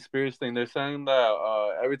the Britney Spears thing. They're saying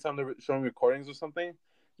that every time they're showing recordings or something,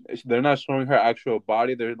 they're not showing her actual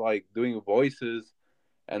body. They're like doing voices,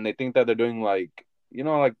 and they think that they're doing like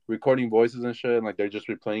like recording voices and shit, and like they're just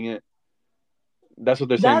replaying it. That's what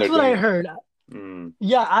they're saying they're That's what I doing. heard. Mm.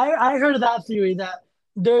 Yeah, I heard of that theory that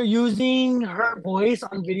they're using her voice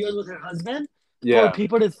on videos with her husband for Yeah,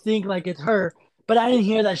 people to think like it's her. But I didn't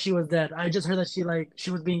hear that she was dead. I just heard that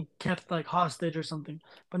she was being kept like hostage or something,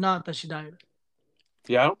 but not that she died.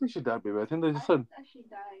 yeah. I don't think she died, baby. I think they just said. That she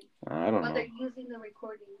died. I don't But know. they're using the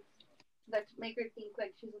recordings that make her think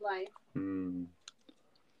like she's alive. Mm.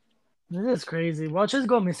 This is crazy. Watch us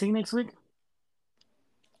go missing next week.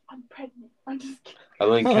 I'm pregnant. I'm just kidding.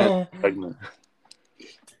 Ellen can't I'll be pregnant.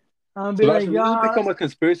 be like, Sebastian, we just yeah, become a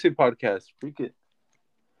conspiracy podcast. Freak it.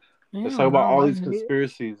 Let's talk about all these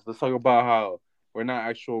conspiracies. Let's talk about how we're not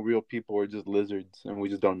actual real people. We're just lizards, and we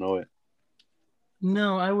just don't know it.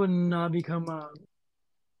 No, I would not become a.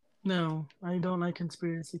 No, I don't like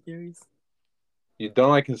conspiracy theories. You don't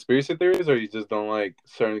like conspiracy theories, or you just don't like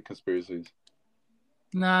certain conspiracies?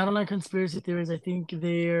 No, I don't like conspiracy theories. I think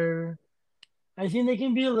they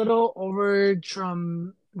can be a little over They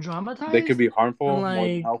could dramatized be and harmful more than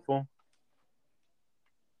like, helpful.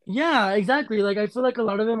 yeah, exactly. Like I feel like a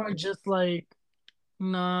lot of them are just like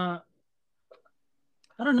not.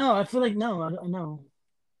 I don't know. I feel like no. I know.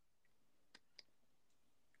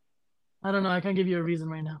 I don't know. I can't give you a reason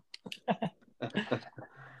right now.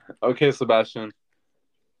 Okay, Sebastian,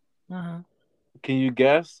 Uh-huh. can you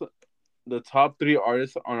guess the top 3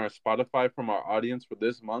 artists on our Spotify from our audience for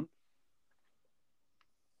this month?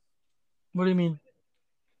 What do you mean?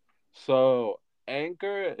 So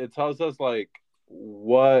Anchor, it tells us like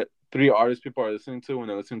what 3 artists people are listening to when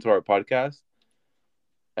they're listening to our podcast.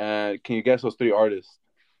 And can you guess those 3 artists?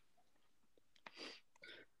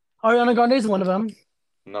 Ariana Grande is one of them.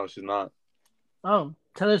 No, she's not. Oh,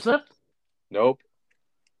 Taylor Swift. Nope.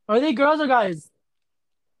 Are they girls or guys?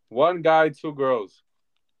 One guy, 2 girls.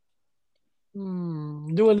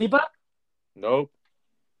 Dua Lipa, Nope.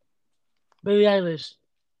 Billie Eilish.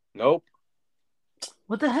 Nope.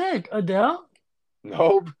 What the heck? Adele?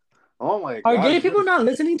 Nope. Oh my Are god. gay people not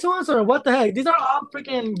listening to us, or what the heck? These are all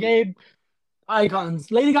freaking gay icons.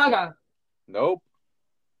 Lady Gaga. Nope.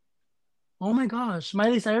 Oh my gosh.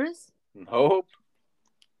 Miley Cyrus? Nope.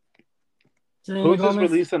 Selena Who just Gomez?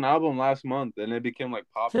 released an album last month and it became like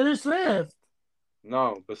popular? Taylor Swift.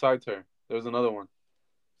 No, besides her. There was another one.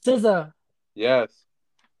 SZA. Yes.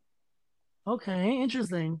 Okay,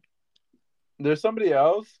 interesting. There's somebody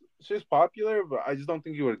else. She's popular, but I just don't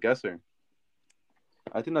think you would guess her.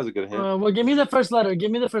 I think that's a good hint. Well, give me the first letter.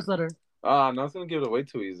 Give me the first letter. No, it's gonna give it away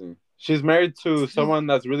too easy. She's married to someone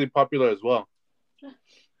that's really popular as well.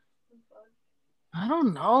 I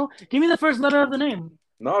don't know. Give me the first letter of the name.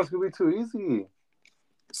 No, it's gonna be too easy.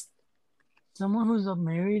 Someone who's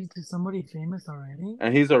married to somebody famous already?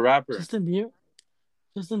 And he's a rapper. Justin Bieber?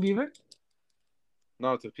 Justin Bieber?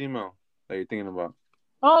 No, it's a female that you're thinking about.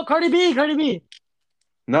 Oh, Cardi B! Cardi B!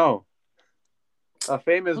 No. A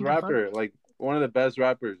famous What the rapper, like one of the best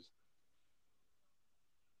rappers.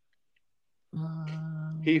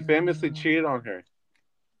 He famously cheated on her.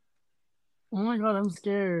 Oh my god, I'm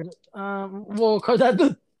scared. Well, cause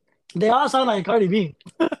they all sound like Cardi B.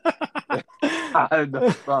 I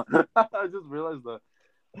just realized that.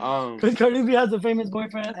 Because Cardi B has a famous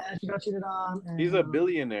boyfriend and she got cheated on. And, he's a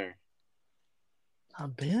billionaire. A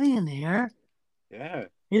billionaire? Yeah.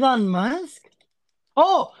 Elon Musk?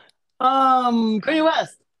 Oh, Kanye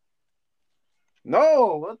West.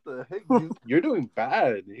 No, what the heck? You're doing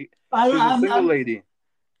bad. She's a single lady.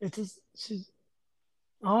 It's just she's.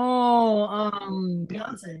 Oh,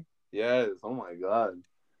 Beyonce. Yes. Oh my god.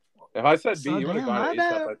 If I said B, you would have got it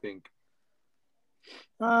ASAP, I think.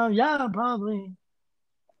 Yeah, probably.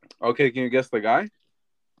 Okay, can you guess the guy?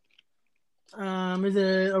 Is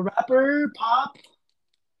it a rapper, pop?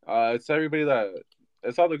 It's everybody that.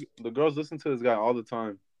 It's all the girls listen to this guy all the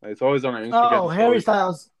time. Like, it's always on our Instagram. Oh, Harry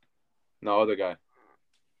Styles. No, other guy.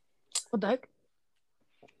 What the heck?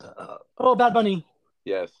 Oh, Bad Bunny.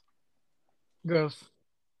 Yes. Gross.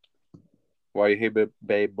 Why you hate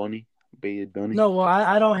Babe Bunny? Babe Bunny? No, well,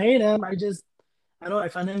 I don't hate him. I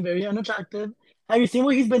find him very unattractive. Have you seen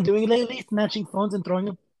what he's been doing lately? Snatching phones and throwing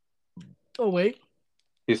them away.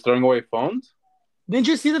 He's throwing away phones? Didn't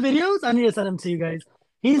you see the videos? I need to send them to you guys.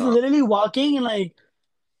 He's literally walking and like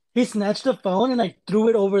he snatched the phone and like threw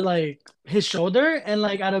it over like his shoulder, and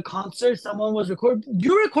like at a concert someone was recording.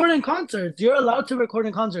 You record in concerts. You're allowed to record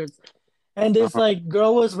in concerts. And this like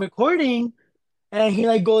girl was recording, and he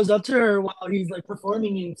like goes up to her while he's like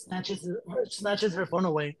performing and snatches her phone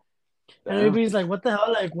away. Damn. And everybody's like, "What the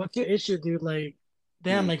hell? Like, what's your issue, dude? Like,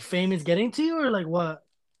 damn, like fame is getting to you, or like what?"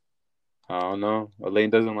 I don't know. Elaine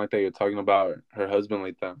doesn't like that you're talking about her husband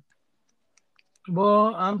like that.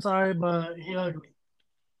 Well, I'm sorry, but he ugly.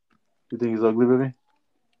 You think he's ugly, baby?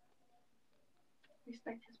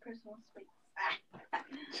 Respect his personal space.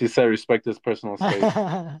 She said respect his personal space.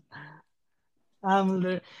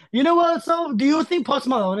 You know what? So, do you think Post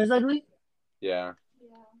Malone is ugly? Yeah.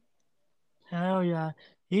 Hell yeah.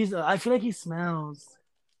 I feel like he smells.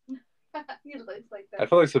 He looks like that. I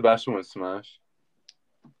feel like Sebastian would smash.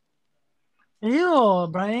 Ew,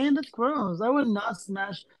 Brian, that's gross. I would not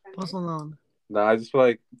smash Post Malone. Nah, I just feel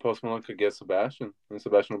like Post Malone could get Sebastian, and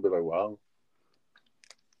Sebastian would be like, "Wow."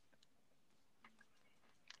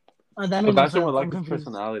 Sebastian would like his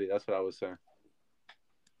personality. That's what I would say.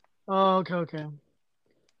 Oh, okay.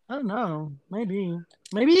 I don't know. Maybe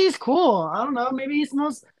he's cool. I don't know. Maybe he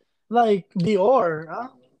smells like Dior.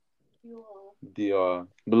 Dior.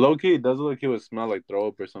 But low-key, it does look like he would smell like throw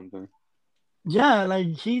up or something. Yeah, like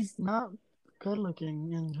he's not good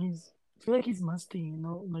looking, and I feel like he's musty.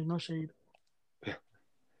 No shade.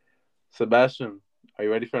 Sebastian, are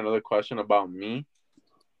you ready for another question about me?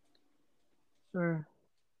 Sure.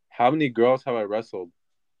 How many girls have I wrestled?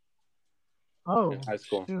 Oh, in high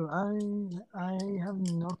school. Shoot. I have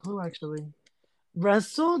no clue actually.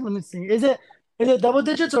 Wrestled? Let me see. Is it double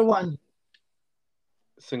digits or one?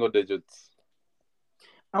 Single digits.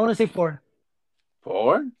 I want to say 4.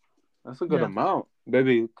 4? That's a good amount.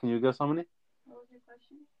 Baby, can you guess how many? What was your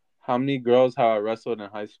question? How many girls have I wrestled in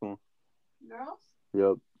high school? Girls?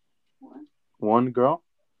 Yep. 1. 1 girl?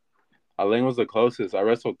 Elaine was the closest. I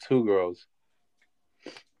wrestled 2 girls.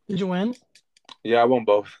 Did you win? Yeah, I won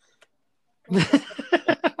both.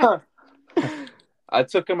 I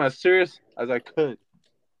took them as serious as I could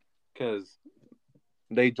because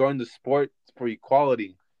they joined the sport for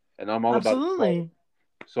equality, and I'm all about it.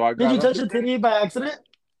 So I Did you touch a titty by accident?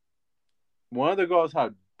 One of the girls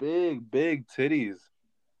had big titties,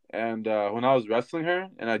 and when I was wrestling her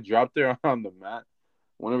and I dropped her on the mat,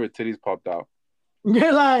 one of her titties popped out.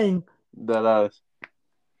 You're lying. That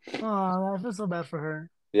Oh, I feel so bad for her.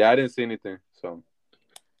 Yeah, I didn't see anything. So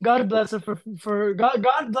God bless her for God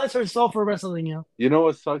bless her soul for wrestling you. You know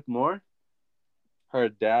what sucked more? Her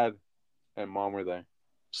dad and mom were there.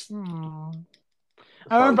 Aww. I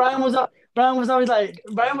So remember Brian would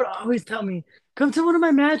always tell me, "Come to one of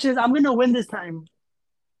my matches. I'm gonna win this time."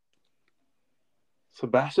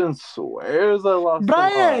 Sebastian swears I lost a lot.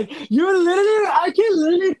 Brian, I can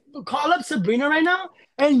literally call up Sabrina right now,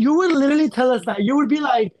 and you would literally tell us that. You would be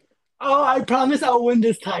like, "Oh, I promise I'll win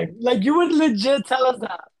this time." Like you would legit tell us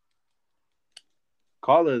that.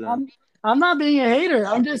 Call her then. I'm not being a hater.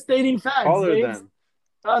 I'm just stating facts, Call her babes. then.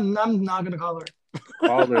 I'm not gonna call her.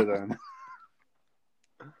 Call her then.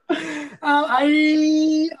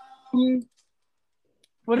 I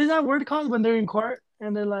what is that word called when they're in court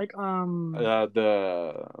and they're like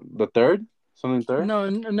The third? Something third?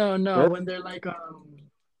 no Fifth? when they're like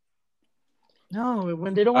no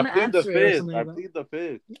when they don't I want to plead the answer it or fifth. something I like that. plead the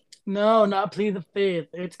fifth. No, not plead the fifth.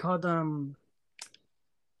 It's called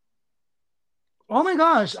oh my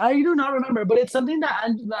gosh, I do not remember, but it's something that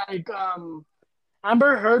like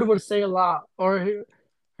Amber Heard would say a lot, or her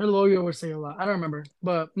lawyer would say a lot. I don't remember,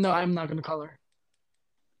 but no, I'm not gonna call her.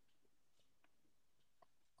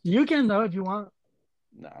 You can though if you want.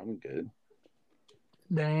 Nah, I'm good.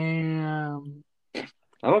 Damn, I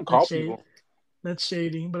don't call that's shady. people. That's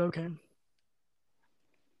shady, but okay.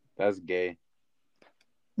 That's gay.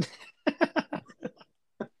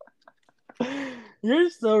 You're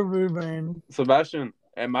so rude, man. Sebastian,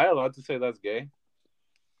 am I allowed to say that's gay?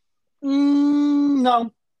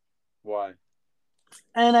 No, Why?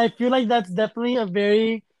 and I feel like that's definitely a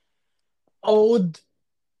very old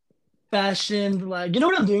fashioned like you know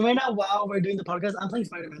what I'm doing right now while we're doing the podcast? I'm playing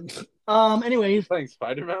Spider-Man. Anyways, Playing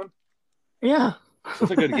Spider-Man? yeah.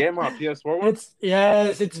 That's a good game on PS4 one?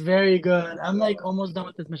 It's very good. I'm like almost done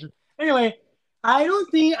with this mission. Anyway, I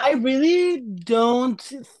really don't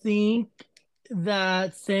think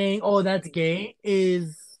that saying oh that's gay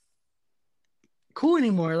is cool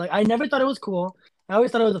anymore. Like I never thought it was cool. I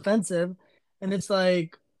always thought it was offensive. And it's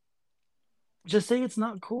like just say it's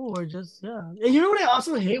not cool or just yeah. And you know what I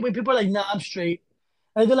also hate when people are like, nah, I'm straight.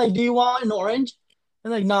 And they're like, do you want an orange?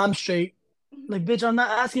 And like, nah, I'm straight. Like, bitch, I'm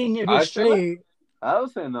not asking if you're I say that? straight. I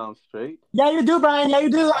was saying no, I'm straight. Yeah, you do, Brian. Yeah,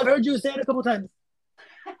 you do. I've heard you say it a couple times.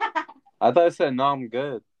 I thought I said no, I'm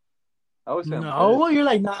good. I always say I'm good. No, you're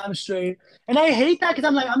like, nah, I'm straight. And I hate that because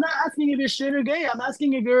I'm like, I'm not asking if you're straight or gay. I'm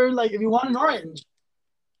asking if you're like, if you want an orange.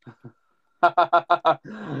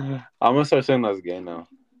 I'm gonna start saying that's gay now.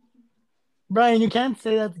 Brian, you can't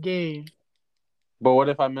say that's gay. But what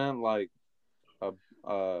if I meant like a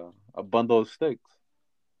a bundle of sticks?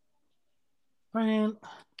 Brian.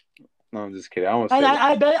 No, I'm just kidding. I won't say that.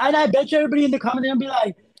 I bet you everybody in the comments gonna be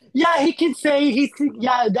like, yeah, he can say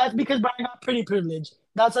yeah, that's because Brian got pretty privilege.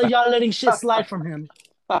 That's why y'all letting shit slide from him.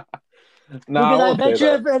 No, Because I won't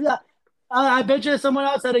say that. I bet you if someone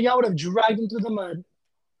else said it, y'all would have dragged him through the mud.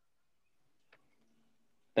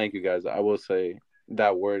 Thank you guys. I will say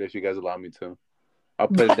that word if you guys allow me to. I'll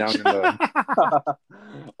put it down in the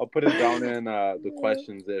I'll put it down in the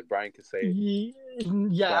questions if Brian can say it.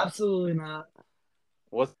 Yeah, absolutely not.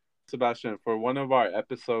 What's Sebastian, for one of our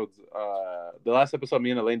episodes, the last episode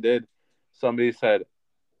me and Elaine did, somebody said,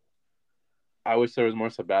 I wish there was more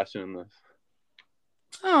Sebastian in this.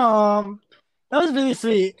 That was really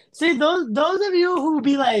sweet. See, those of you who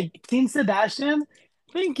be like Team Sebastian,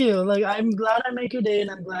 thank you. Like, I'm glad I make your day, and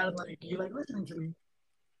I'm glad like you like listening to me.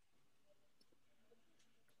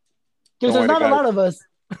 Because there's not a lot of us.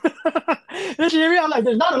 Did you hear me? I'm like,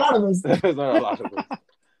 there's not a lot of us. There's not a lot of us.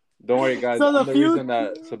 Don't worry, guys. So I'm the reason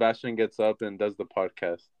that Sebastian gets up and does the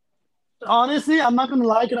podcast. Honestly, I'm not gonna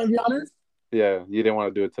lie. Can I be honest? Yeah, you didn't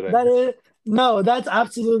want to do it today. That's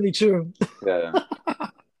absolutely true. Yeah.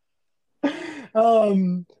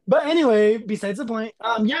 But anyway, besides the point,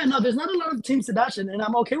 yeah, no, there's not a lot of Team Sebastian, and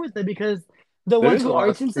I'm okay with it because the ones who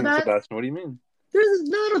are Team Sebastian. What do you mean? No,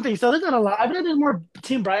 I don't think so. There's not a lot. I feel like there's more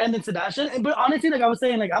Team Brian than Sebastian. But honestly, like I was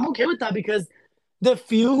saying, like I'm okay with that because the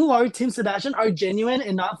few who are Team Sebastian are genuine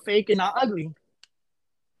and not fake and not ugly.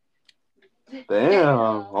 Damn.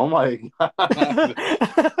 Oh my god.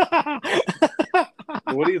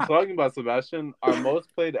 What are you talking about, Sebastian? Our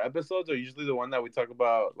most played episodes are usually the one that we talk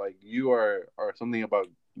about, like you or something about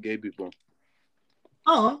gay people.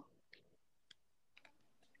 Oh.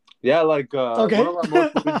 Yeah, like okay.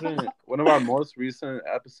 one of our most recent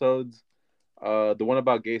episodes, the one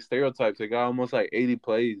about gay stereotypes, it got almost like 80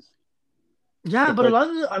 plays. Yeah, but a lot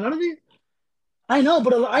of these, I know,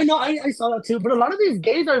 but I saw that too. But a lot of these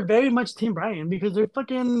gays are very much Team Brian because they're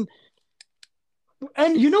fucking.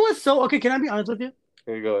 And you know what's so okay? Can I be honest with you?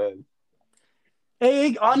 Okay, go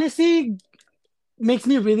ahead. Honestly, makes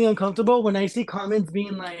me really uncomfortable when I see comments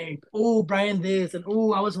being like, "Oh, Brian this," and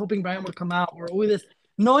 "Oh, I was hoping Brian would come out," or "Oh, this,"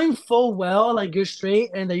 knowing full well like you're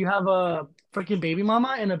straight and that you have a freaking baby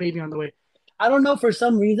mama and a baby on the way. I don't know, for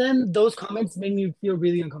some reason those comments make me feel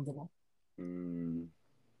really uncomfortable. Mm.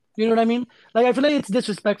 You know what I mean? Like I feel like it's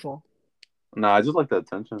disrespectful. Nah, I just like the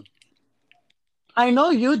attention. I know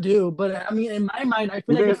you do, but I mean, in my mind, I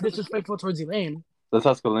feel You like think it's it's disrespectful towards Elaine. Let's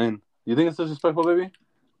ask Elaine. You think it's disrespectful, baby?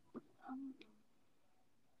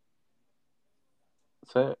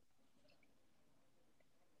 Say it.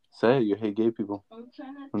 Say it. You hate gay people.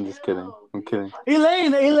 I'm just kidding. I'm kidding.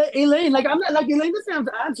 Elaine, like I'm not like Elaine doesn't have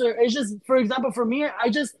to answer. It's just, for example, for me, I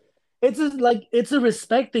just it's a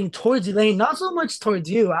respect thing towards Elaine, not so much towards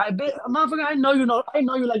you. Motherfucker, I know you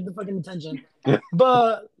like the fucking attention,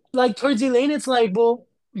 but like towards Elaine, it's like, well,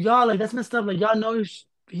 y'all like that's messed up. Like y'all know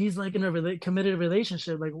he's like in a committed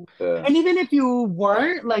relationship, like, Yeah. and even if you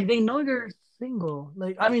weren't, like they know you're single.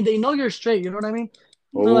 Like I mean, they know you're straight. You know what I mean?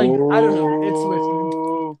 So like I don't know. It's weird to me.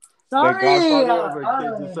 Oh, the Sorry. godfather of our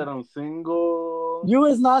kids just said I'm single. You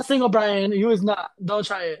is not single, Brian. You is not. Don't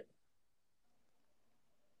try it.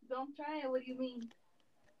 Don't try it. What do you mean?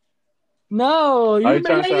 No, Are you you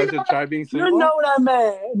trying to like say I should try being you single? know what I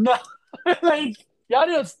meant. No, like y'all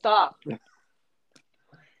need to stop. You're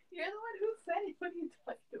the one who said it. What are you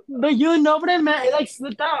talking about? But you know what I meant. It like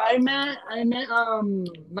slipped out. No, I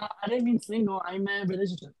didn't mean single. I meant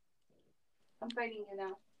relationship. I'm fighting you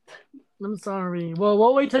now. I'm sorry. Well,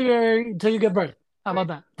 we'll wait till you get birth. How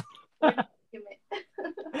about that?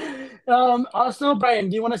 Also, Brian,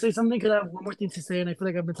 do you want to say something? Because I have one more thing to say, and I feel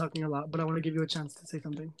like I've been talking a lot, but I want to give you a chance to say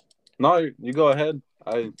something. No, you go ahead.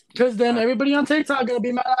 Because then everybody on TikTok gonna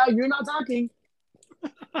be mad at you're not talking.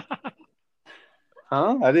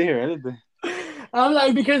 Huh? I didn't hear anything. I'm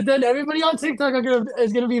like, because then everybody on TikTok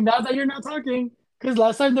is gonna be mad that you're not talking. Because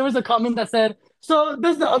last time there was a comment that said, "So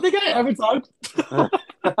does the other guy ever talk?"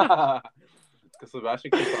 Because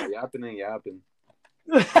Sebastian keeps on yapping and yapping.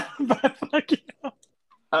 But fuck you.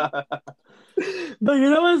 But you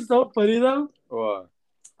know what's so funny though? What?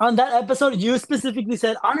 On that episode, you specifically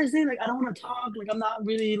said, honestly, like I don't want to talk. Like I'm not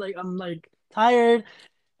really like I'm like tired.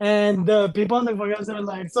 And the people on the podcast are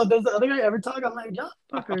like, "So does the other guy ever talk?" I'm like, "Yeah,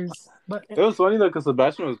 fuckers." But It was funny though because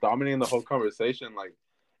Sebastian was dominating the whole conversation. Like,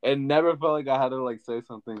 it never felt like I had to like say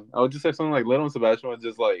something. I would just say something like little, and Sebastian would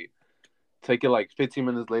just like take it like 15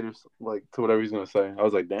 minutes later, like to whatever he's gonna say. I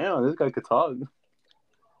was like, damn, this guy could talk.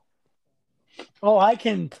 oh, I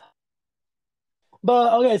can.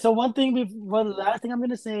 But okay, so one last thing I'm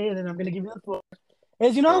gonna say, and then I'm gonna give you the floor.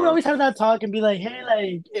 Is you know how we always have that talk and be like, hey,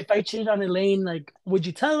 like if I cheated on Elaine, like would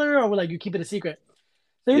you tell her or would like you keep it a secret?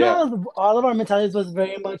 So you know Yeah. how all of our mentalities was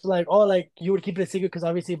very much like, oh, like you would keep it a secret because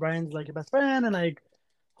obviously Brian's like your best friend and like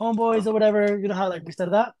homeboys or whatever. You know how like we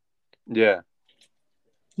said that. Yeah.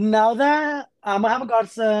 Now that I'm gonna have a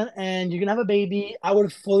godson and you're gonna have a baby, I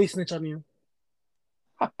would fully snitch on you.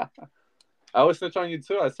 I would snitch on you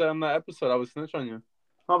too. I said on that episode I would snitch on you.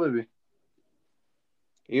 Huh, baby?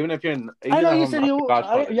 Even if even I know if you I'm said not the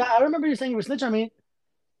godfather. yeah, I remember you saying you would snitch on me.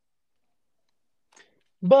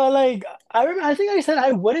 But like I think I said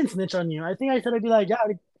I wouldn't snitch on you. I think I said I'd be like, yeah,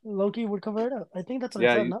 Loki would cover it up. I think that's what I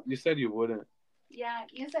Yeah, said, no? you said you wouldn't. Yeah,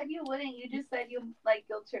 you said you wouldn't. You just said you like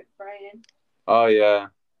guilt trip Brian. Oh yeah,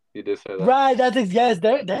 you did say that. Right, yes,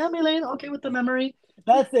 damn Elaine, okay with the memory.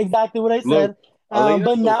 That's exactly what I Look, said. Elena But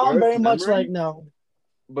has the now I'm worst very much like memory, no.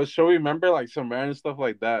 but she'll remember like some random stuff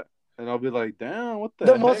like that, and I'll be like, damn, what The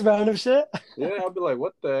the most heck? random shit. Yeah, I'll be like,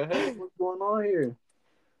 what the heck? What's going on here?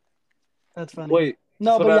 That's funny. Wait,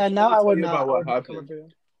 No, but yeah, Sebastian, let now me I tell would you not. about I what would not come up happened.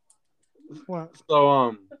 for you. What?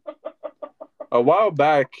 So a while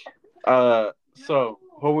back, so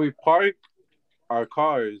when we park our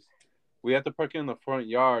cars, we have to park it in the front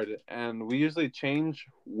yard, and we usually change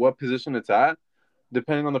what position it's at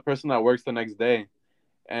depending on the person that works the next day.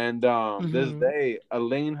 And this Mm-hmm. day,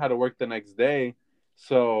 Elaine had to work the next day,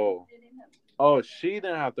 so she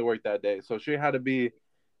didn't have to work that day, so she had to be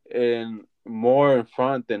in more in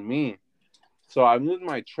front than me. So I moved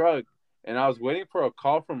my truck, and I was waiting for a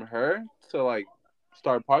call from her to like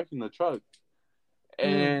start parking the truck. Mm.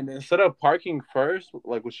 And instead of parking first,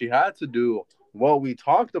 like what she had to do, what we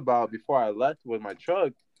talked about before I left with my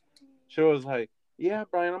truck, she was like, "Yeah,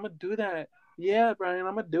 Brian, I'm gonna do that. Yeah, Brian,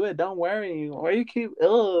 I'm gonna do it. Don't worry. Why you keep?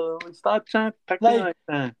 Stop trying to talk to me Like, like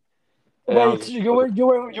that." And I wait, was so like, you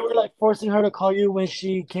were like forcing her to call you when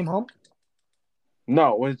she came home?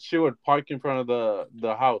 "No," when she would park in front of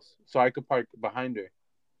the house, so I could park behind her,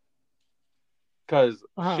 because she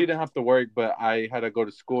Uh-huh. didn't have to work, but I had to go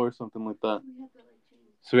to school or something like that.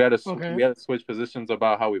 So we Okay. had to switch positions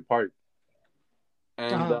about how we park.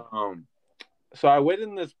 And Uh-huh. So I waited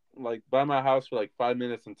in this like by my house for like 5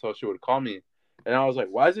 minutes until she would call me, and I was like,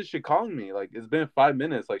 "Why isn't she calling me? Like it's been 5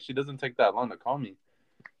 minutes. Like she doesn't take that long to call me."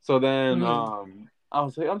 So then I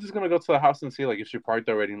was like, "I'm just gonna go to the house and see like if she parked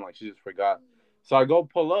already and like she just forgot." So I go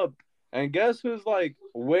pull up, and guess who's like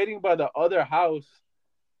waiting by the other house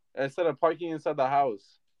instead of parking inside the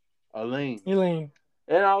house? Elaine. Elaine.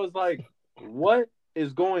 And I was like, "What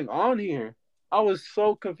is going on here?" I was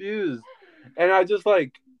so confused, and I just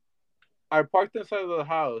like I parked inside of the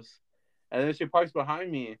house, and then she parks behind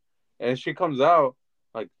me, and she comes out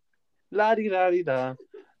like la di da di da,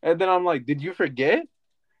 and then I'm like, "Did you forget?"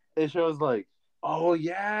 And she was like, "Oh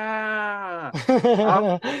yeah,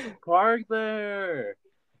 I'm parked there,"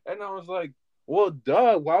 and I was like, "Well,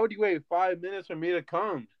 duh. Why would you wait 5 minutes for me to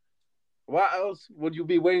come? Why else would you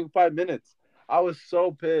be waiting 5 minutes?" I was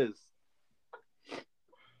so pissed.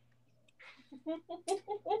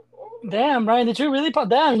 Damn, Brian, did you really?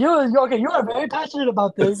 Damn, okay. You are very passionate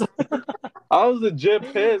about this. I was legit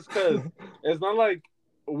pissed because it's not like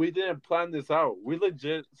we didn't plan this out. We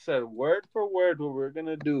legit said word for word what we are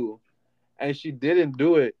gonna do, and she didn't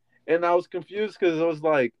do it. And I was confused because it was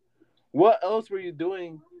like, what else were you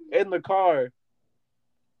doing in the car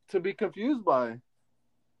to be confused by?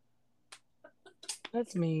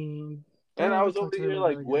 That's mean. And Don't I ever was talk over to her here like that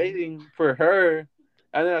like again. waiting for her,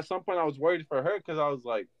 and then at some point I was worried for her because I was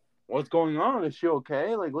like, "What's going on? Is she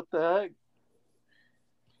okay? Like, what the heck?"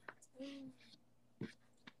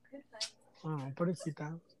 Oh,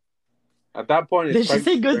 pobrecita. At that point, it's Did she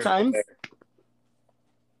say pregnant. good times?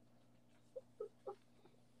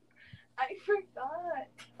 I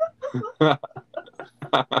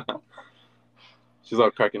forgot. She's all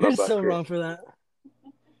cracking You're up back so here. wrong for that.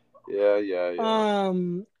 Yeah.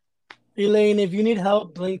 Elaine, if you need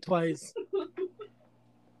help, blink twice.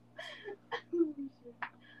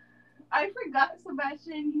 I forgot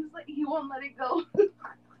Sebastian. He's like he won't let it go.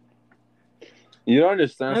 You don't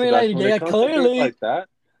understand, I mean, like, Sebastian. When it yeah, comes to things clearly, like that,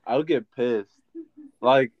 I would get pissed.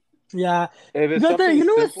 Like, yeah. if it's But then, something you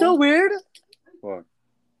know what's so simple, weird? what?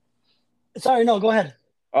 Sorry, no, go ahead.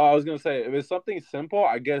 Oh, I was gonna say, if it's something simple,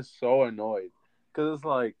 I get so annoyed because it's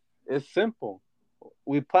like it's simple.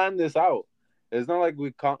 We planned this out. It's not like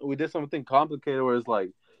we did something complicated where it's like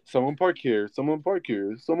someone park here, someone park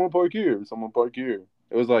here, someone park here, someone park here.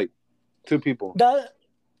 It was like two people.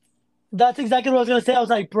 That's exactly what I was gonna say. I was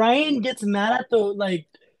like, Brian gets mad at the like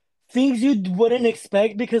things you wouldn't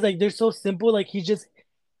expect because like they're so simple. Like he just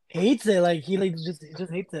hates it. Like he just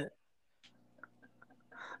hates it.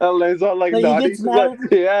 Elaine's all like Like he nodding. gets She's like, mad.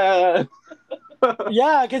 yeah.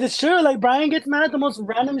 Yeah, because it's true. Like Brian gets mad at the most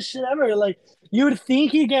random shit ever. Like you would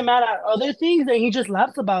think he'd get mad at other things, and he just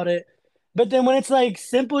laughs about it. But then when it's like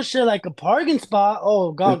simple shit, like a parking spot,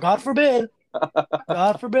 oh God, God forbid. Literally, it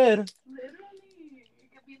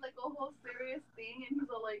could be like a whole serious thing, and he's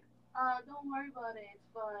all like, don't worry about it. It's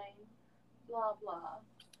fine. Blah blah.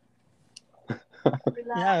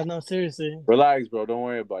 Yeah, Relax. no, seriously. Relax, bro. Don't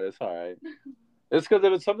worry about it. It's all right. It's because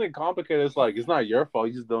if it's something complicated, it's like it's not your fault.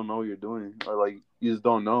 You just don't know what you're doing, or like you just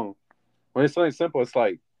don't know. When it's something simple, it's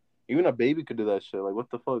like even a baby could do that shit. Like what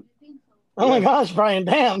the fuck? I think so. Oh my Yeah. gosh, Brian,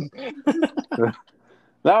 damn.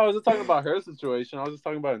 No, I wasn't talking about her situation. I was just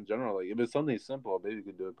talking about in general. Like if it's something simple, a baby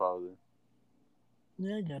could do it probably.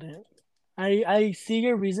 Yeah, I get it. I see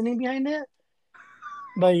your reasoning behind it,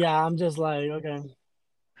 but yeah, I'm just like, okay.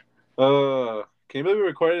 Can you believe we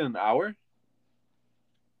recorded an hour?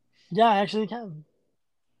 Yeah, I actually can.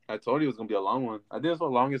 I told you it was gonna be a long one. I think it's the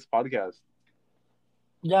longest podcast.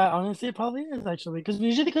 Yeah, honestly, it probably is actually because we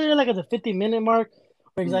usually clear like at the 50-minute mark,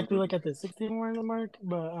 or exactly Mm-hmm. like at the 60-minute mark.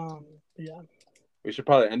 But yeah, We should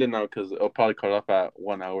probably end it now because it'll probably cut off at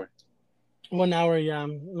 1 hour. 1 hour. Yeah.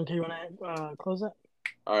 Okay, you wanna close it?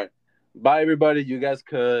 All right. Bye, everybody. You guys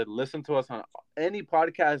could listen to us on any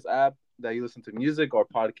podcast app that you listen to music or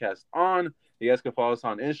podcast on. You guys could follow us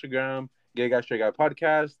on Instagram, Gay Guy Straight Guy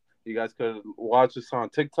Podcast. You guys could watch us on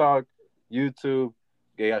TikTok, YouTube,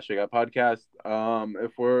 Gay Guy Straight Guy Podcast.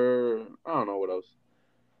 If we're, I don't know what else.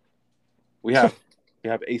 We have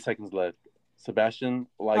 8 seconds left. Sebastian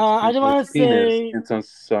likes I just putting his want to penis say, in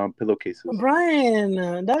some pillowcases.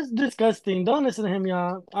 Brian, that's disgusting. Don't listen to him,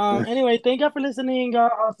 y'all. Anyway, thank y'all for listening.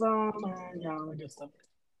 Y'all awesome, and y'all good stuff.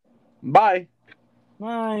 Bye.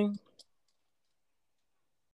 Bye.